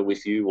photo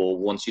with you or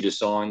wants you to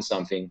sign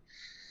something,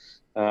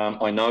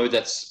 I know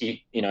that's,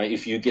 you know,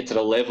 if you get to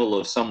the level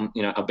of some,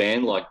 you know, a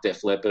band like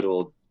Def Leppard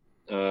or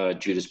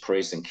Judas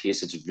Priest and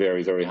Kiss, it's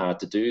very, very hard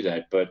to do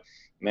that. But,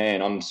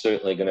 man, I'm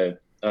certainly going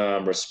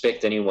to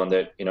respect anyone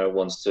that, you know,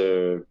 wants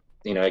to,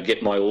 you know,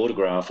 get my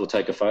autograph or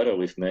take a photo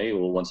with me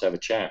or wants to have a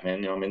chat, man.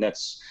 You know, I mean,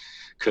 that's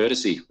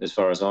courtesy as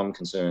far as I'm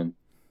concerned.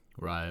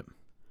 Right.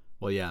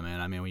 Well, yeah,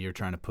 man. I mean, when you're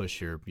trying to push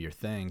your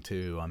thing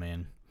too, I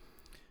mean,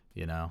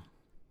 you know,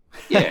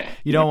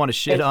 you don't want to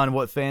shit on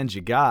what fans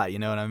you got. You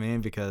know what I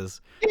mean?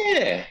 Because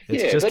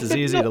it's just as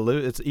easy to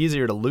lose. It's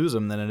easier to lose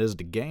them than it is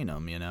to gain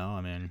them. You know,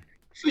 I mean,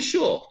 for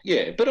sure,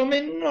 yeah. But I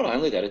mean, not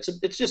only that, it's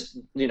just,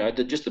 you know,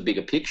 just the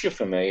bigger picture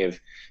for me of,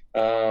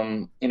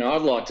 you know,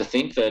 I'd like to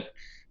think that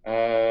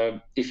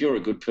if you're a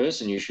good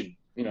person, you should,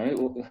 you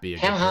know,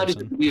 how hard is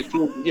it to be a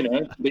cool, you know,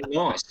 to be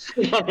nice?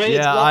 You know what I mean?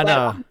 Yeah, I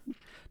know.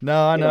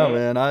 No, I know,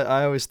 man.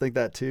 I always think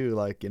that too.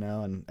 Like, you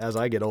know, and as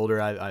I get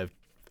older, I've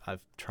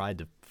tried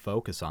to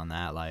focus on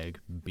that, like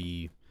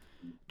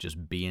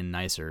just being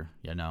nicer,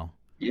 you know.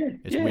 Yeah.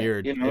 It's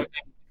weird, you know,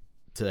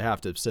 to have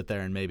to sit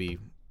there and maybe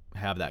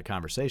have that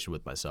conversation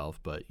with myself.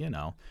 But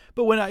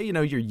but when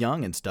you're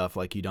young and stuff,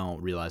 like you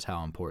don't realize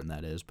how important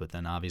that is. But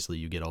then obviously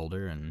you get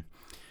older and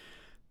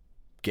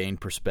gain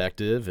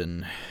perspective,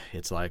 and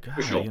it's like,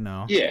 For sure.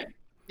 Yeah.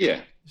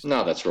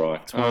 No, that's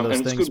right. It's one of those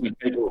and things. It's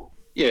good when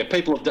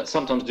people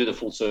sometimes do the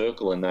full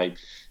circle, and they,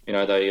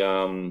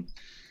 I'm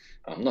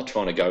not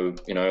trying to go,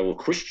 a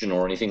Christian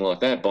or anything like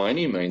that by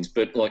any means,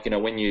 but like,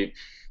 when you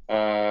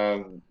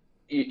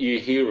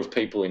hear of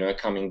people,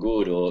 coming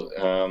good, or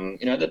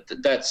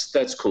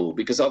that's cool,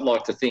 because I'd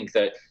like to think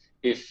that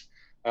if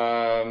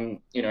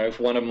if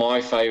one of my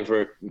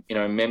favourite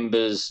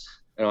members,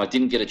 I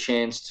didn't get a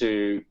chance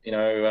to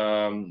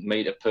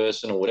meet a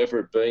person or whatever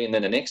it be, and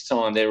then the next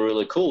time they're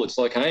really cool, it's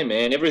like, hey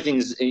man,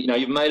 everything's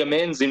you've made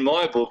amends in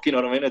my book. You know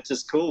what I mean? It's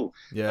just cool.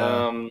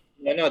 Yeah.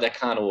 I know that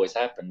can't always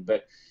happen,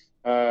 but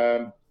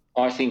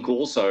I think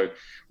also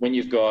when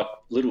you've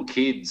got little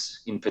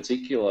kids in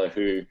particular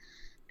who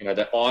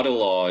they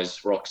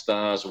idolise rock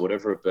stars or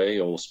whatever it be,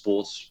 or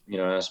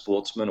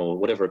sportsmen or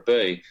whatever it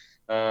be.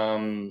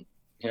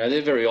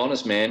 They're very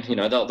honest, man.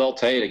 They'll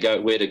tell you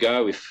where to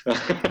go if,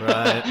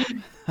 right.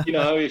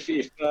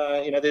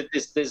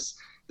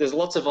 there's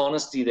lots of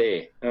honesty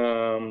there.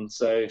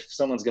 So if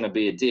someone's going to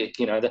be a dick,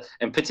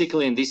 and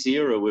particularly in this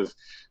era with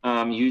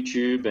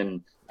YouTube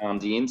and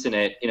the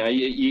internet,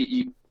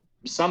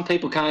 some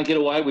people can't get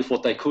away with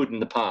what they could in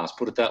the past.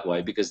 Put it that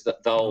way, because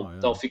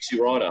they'll fix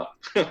you right up.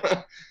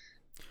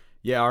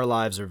 Yeah, our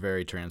lives are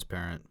very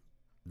transparent.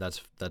 That's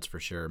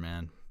for sure,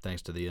 man.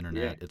 Thanks to the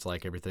internet. Yeah. It's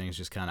like everything's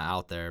just kind of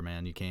out there,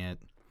 man. You can't,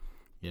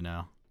 you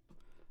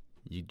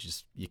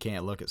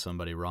can't look at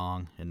somebody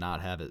wrong and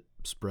not have it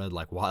spread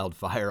like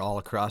wildfire all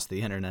across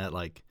the internet.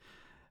 Like,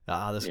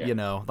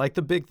 like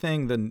the big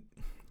thing, the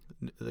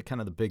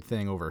kind of the big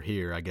thing over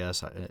here, I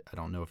guess. I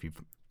don't know if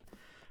you've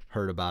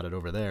heard about it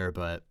over there,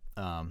 but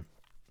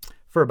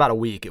for about a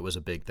week it was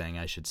a big thing,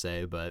 I should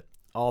say. But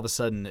all of a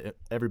sudden,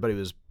 everybody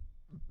was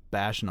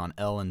bashing on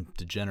Ellen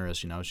DeGeneres.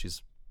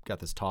 She's got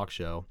this talk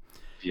show.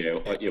 Yeah,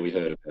 we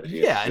heard about it.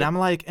 Yeah, and I'm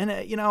like,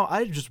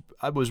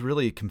 I was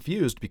really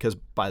confused, because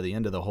by the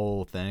end of the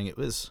whole thing,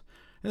 this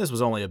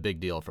was only a big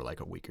deal for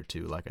like a week or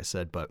two, like I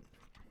said, but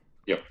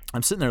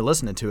I'm sitting there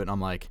listening to it, and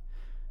I'm like,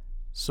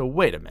 so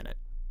wait a minute.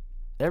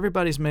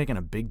 Everybody's making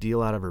a big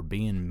deal out of her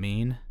being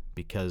mean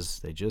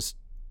because they just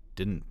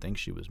didn't think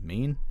she was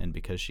mean, and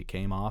because she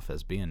came off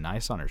as being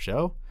nice on her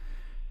show?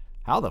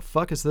 How the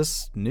fuck is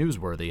this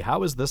newsworthy?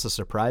 How is this a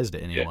surprise to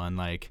anyone?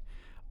 Yeah. Like,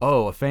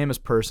 oh, a famous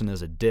person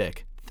is a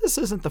dick. This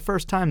isn't the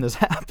first time this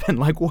happened.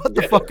 Like, what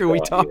the fuck are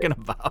we talking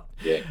about?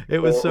 Yeah. It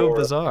was so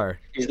bizarre.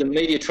 Is the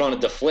media trying to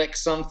deflect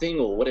something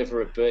or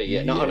whatever it be?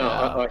 Yeah, no,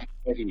 I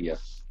hear you.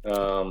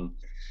 I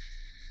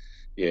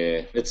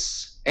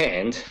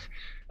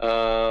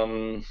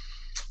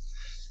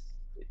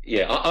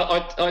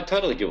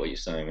totally get what you're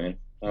saying, man.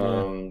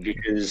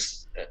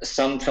 Because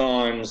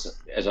sometimes,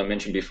 as I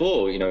mentioned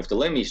before, if the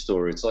Lemmy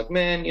story, it's like,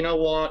 man, you know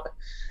what?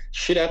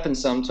 Shit happens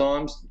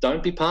sometimes.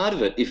 Don't be part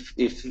of it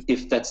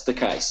if that's the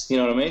case. You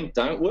know what I mean?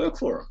 Don't work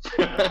for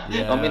them.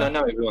 Yeah. I mean, I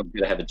know everyone's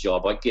going to have a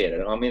job. I get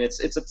it. I mean, it's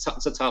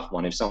a tough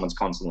one if someone's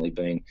constantly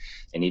being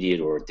an idiot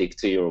or a dick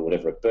to you or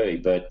whatever it be.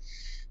 But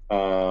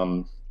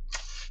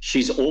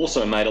she's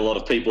also made a lot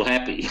of people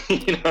happy.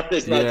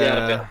 There's no doubt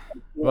about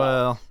it.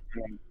 Well,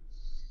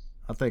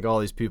 I think all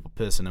these people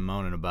pissing and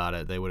moaning about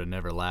it, they would have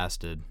never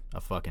lasted a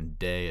fucking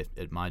day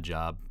at my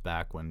job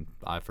back when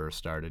I first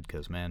started,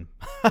 because, man,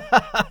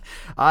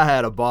 I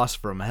had a boss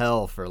from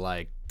hell for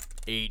like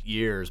 8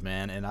 years,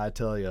 man, and I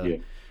tell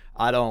you,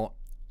 I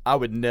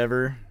would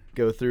never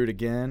go through it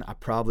again. I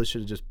probably should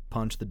have just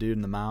punched the dude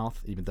in the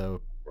mouth, even though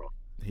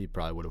he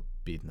probably would have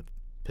beaten the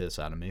piss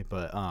out of me,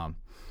 but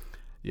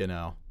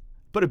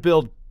but it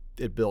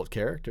built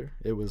character.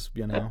 It was,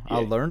 I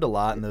learned a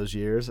lot in those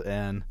years,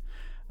 and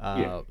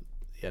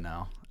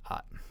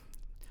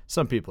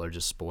some people are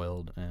just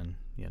spoiled, and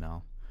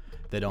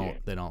they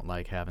don't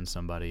like having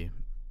somebody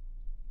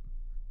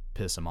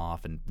piss them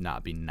off and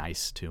not be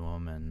nice to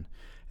them and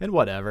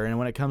whatever. And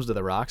when it comes to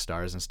the rock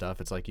stars and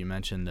stuff, it's like you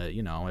mentioned that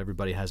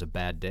everybody has a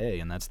bad day,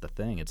 and that's the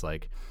thing. It's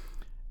like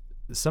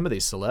some of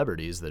these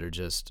celebrities that are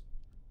just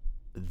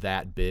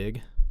that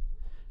big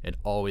and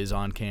always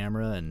on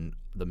camera, and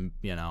the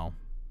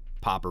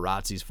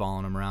paparazzi's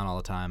following them around all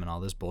the time and all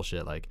this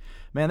bullshit. Like,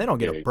 man, they don't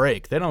get a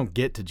break. They don't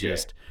get to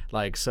just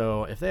like,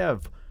 so if they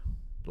have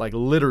like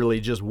literally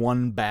just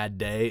one bad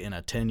day in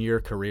a 10-year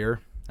career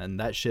and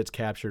that shit's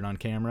captured on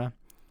camera,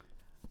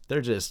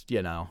 they're just,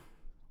 Yeah,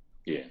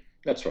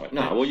 that's right.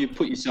 No, well, you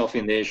put yourself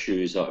in their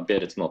shoes. I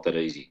bet it's not that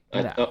easy.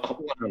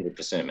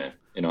 100%, man.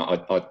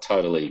 I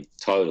totally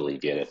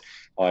get it.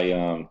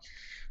 A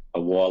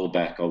while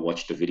back, I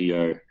watched a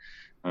video.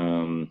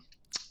 I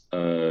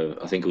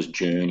think it was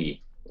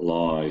Journey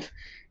live,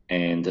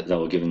 and they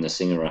were giving the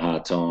singer a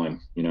hard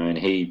time, and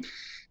he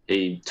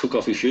took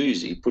off his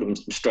shoes, he put them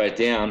straight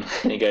down,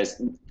 and he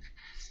goes,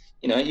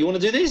 you want to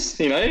do this,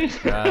 right.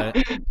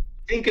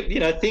 think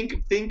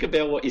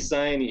about what you're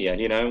saying here,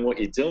 and what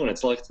you're doing.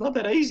 It's like, it's not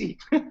that easy.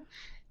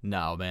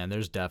 No, man,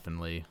 there's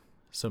definitely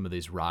some of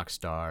these rock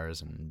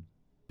stars and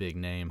big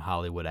name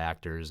Hollywood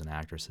actors and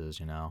actresses,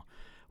 you know.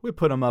 We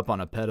put them up on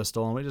a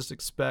pedestal and we just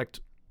expect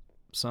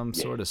some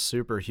sort of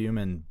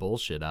superhuman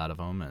bullshit out of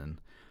them,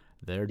 and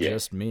they're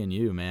just me and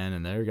you, man,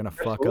 and they're going to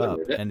fuck up.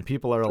 And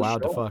people are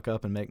allowed to fuck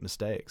up and make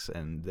mistakes,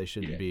 and they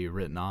shouldn't be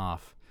written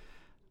off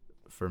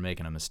for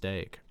making a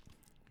mistake,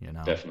 you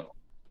know. Definitely.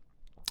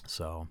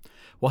 So,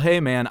 well, hey,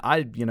 man,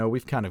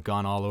 we've kind of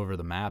gone all over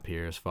the map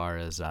here as far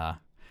as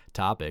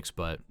topics,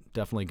 but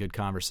definitely good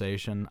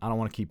conversation. I don't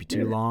want to keep you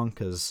too long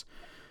because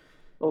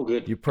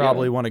you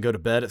probably want to go to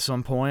bed at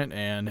some point,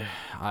 and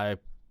I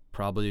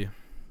probably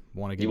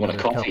want to get another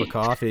cup of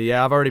coffee.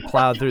 Yeah, I've already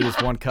plowed through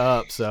this one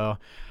cup, so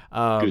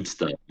good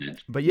stuff, man.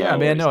 But yeah,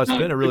 it's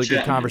been a really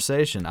good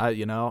conversation.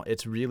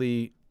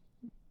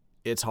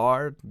 It's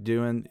hard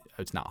doing.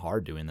 It's not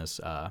hard doing this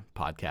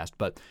podcast,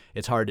 but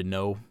it's hard to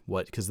know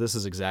because this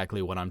is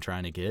exactly what I'm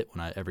trying to get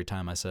every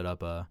time I set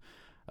up a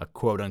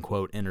quote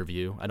unquote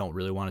interview. I don't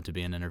really want it to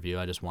be an interview.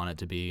 I just want it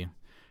to be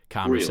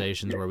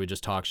conversations where we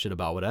just talk shit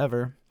about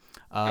whatever.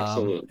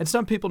 Absolutely. And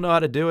some people know how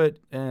to do it,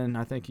 and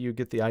I think you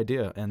get the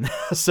idea. And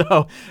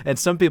and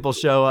some people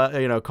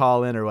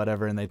call in or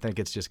whatever, and they think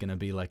it's just going to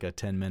be like a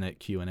 10-minute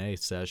Q&A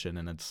session,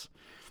 and it's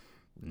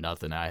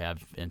nothing I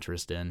have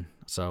interest in.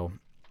 So.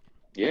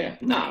 Yeah,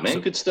 man,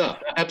 good stuff.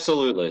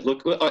 Absolutely.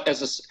 Look,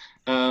 as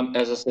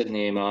I said in the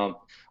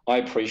email, I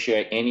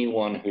appreciate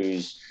anyone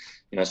who's,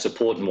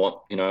 supporting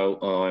what,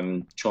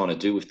 I'm trying to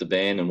do with the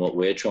band and what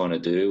we're trying to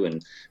do.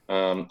 And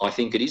I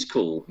think it is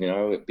cool,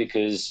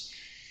 because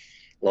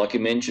like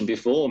you mentioned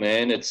before,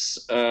 man,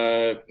 it's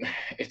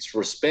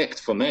respect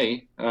for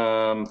me,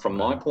 from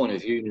my point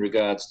of view in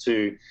regards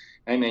to,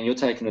 hey, man, you're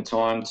taking the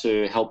time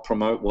to help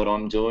promote what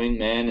I'm doing,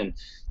 man. And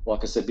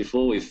like I said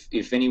before,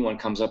 if anyone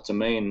comes up to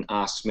me and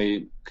asks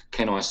me,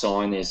 can I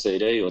sign their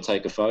CD or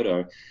take a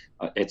photo,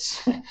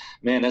 it's,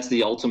 man, that's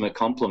the ultimate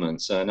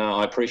compliment. So, no,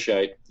 I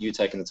appreciate you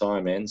taking the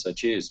time, man. So,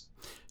 cheers.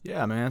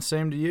 Yeah, man,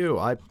 same to you.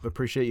 I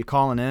appreciate you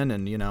calling in,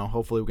 and,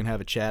 hopefully we can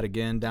have a chat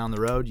again down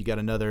the road. You got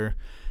another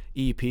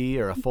EP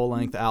or a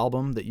full-length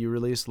album that you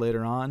release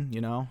later on,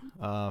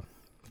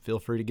 feel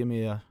free to give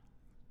me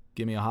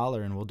a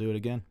holler, and we'll do it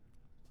again.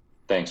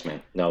 Thanks,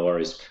 man. No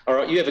worries. All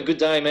right, you have a good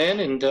day, man,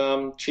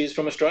 and cheers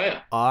from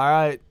Australia. All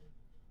right.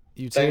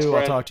 You too. Thanks,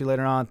 I'll talk to you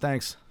later on.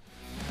 Thanks.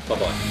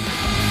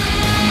 Bye-bye.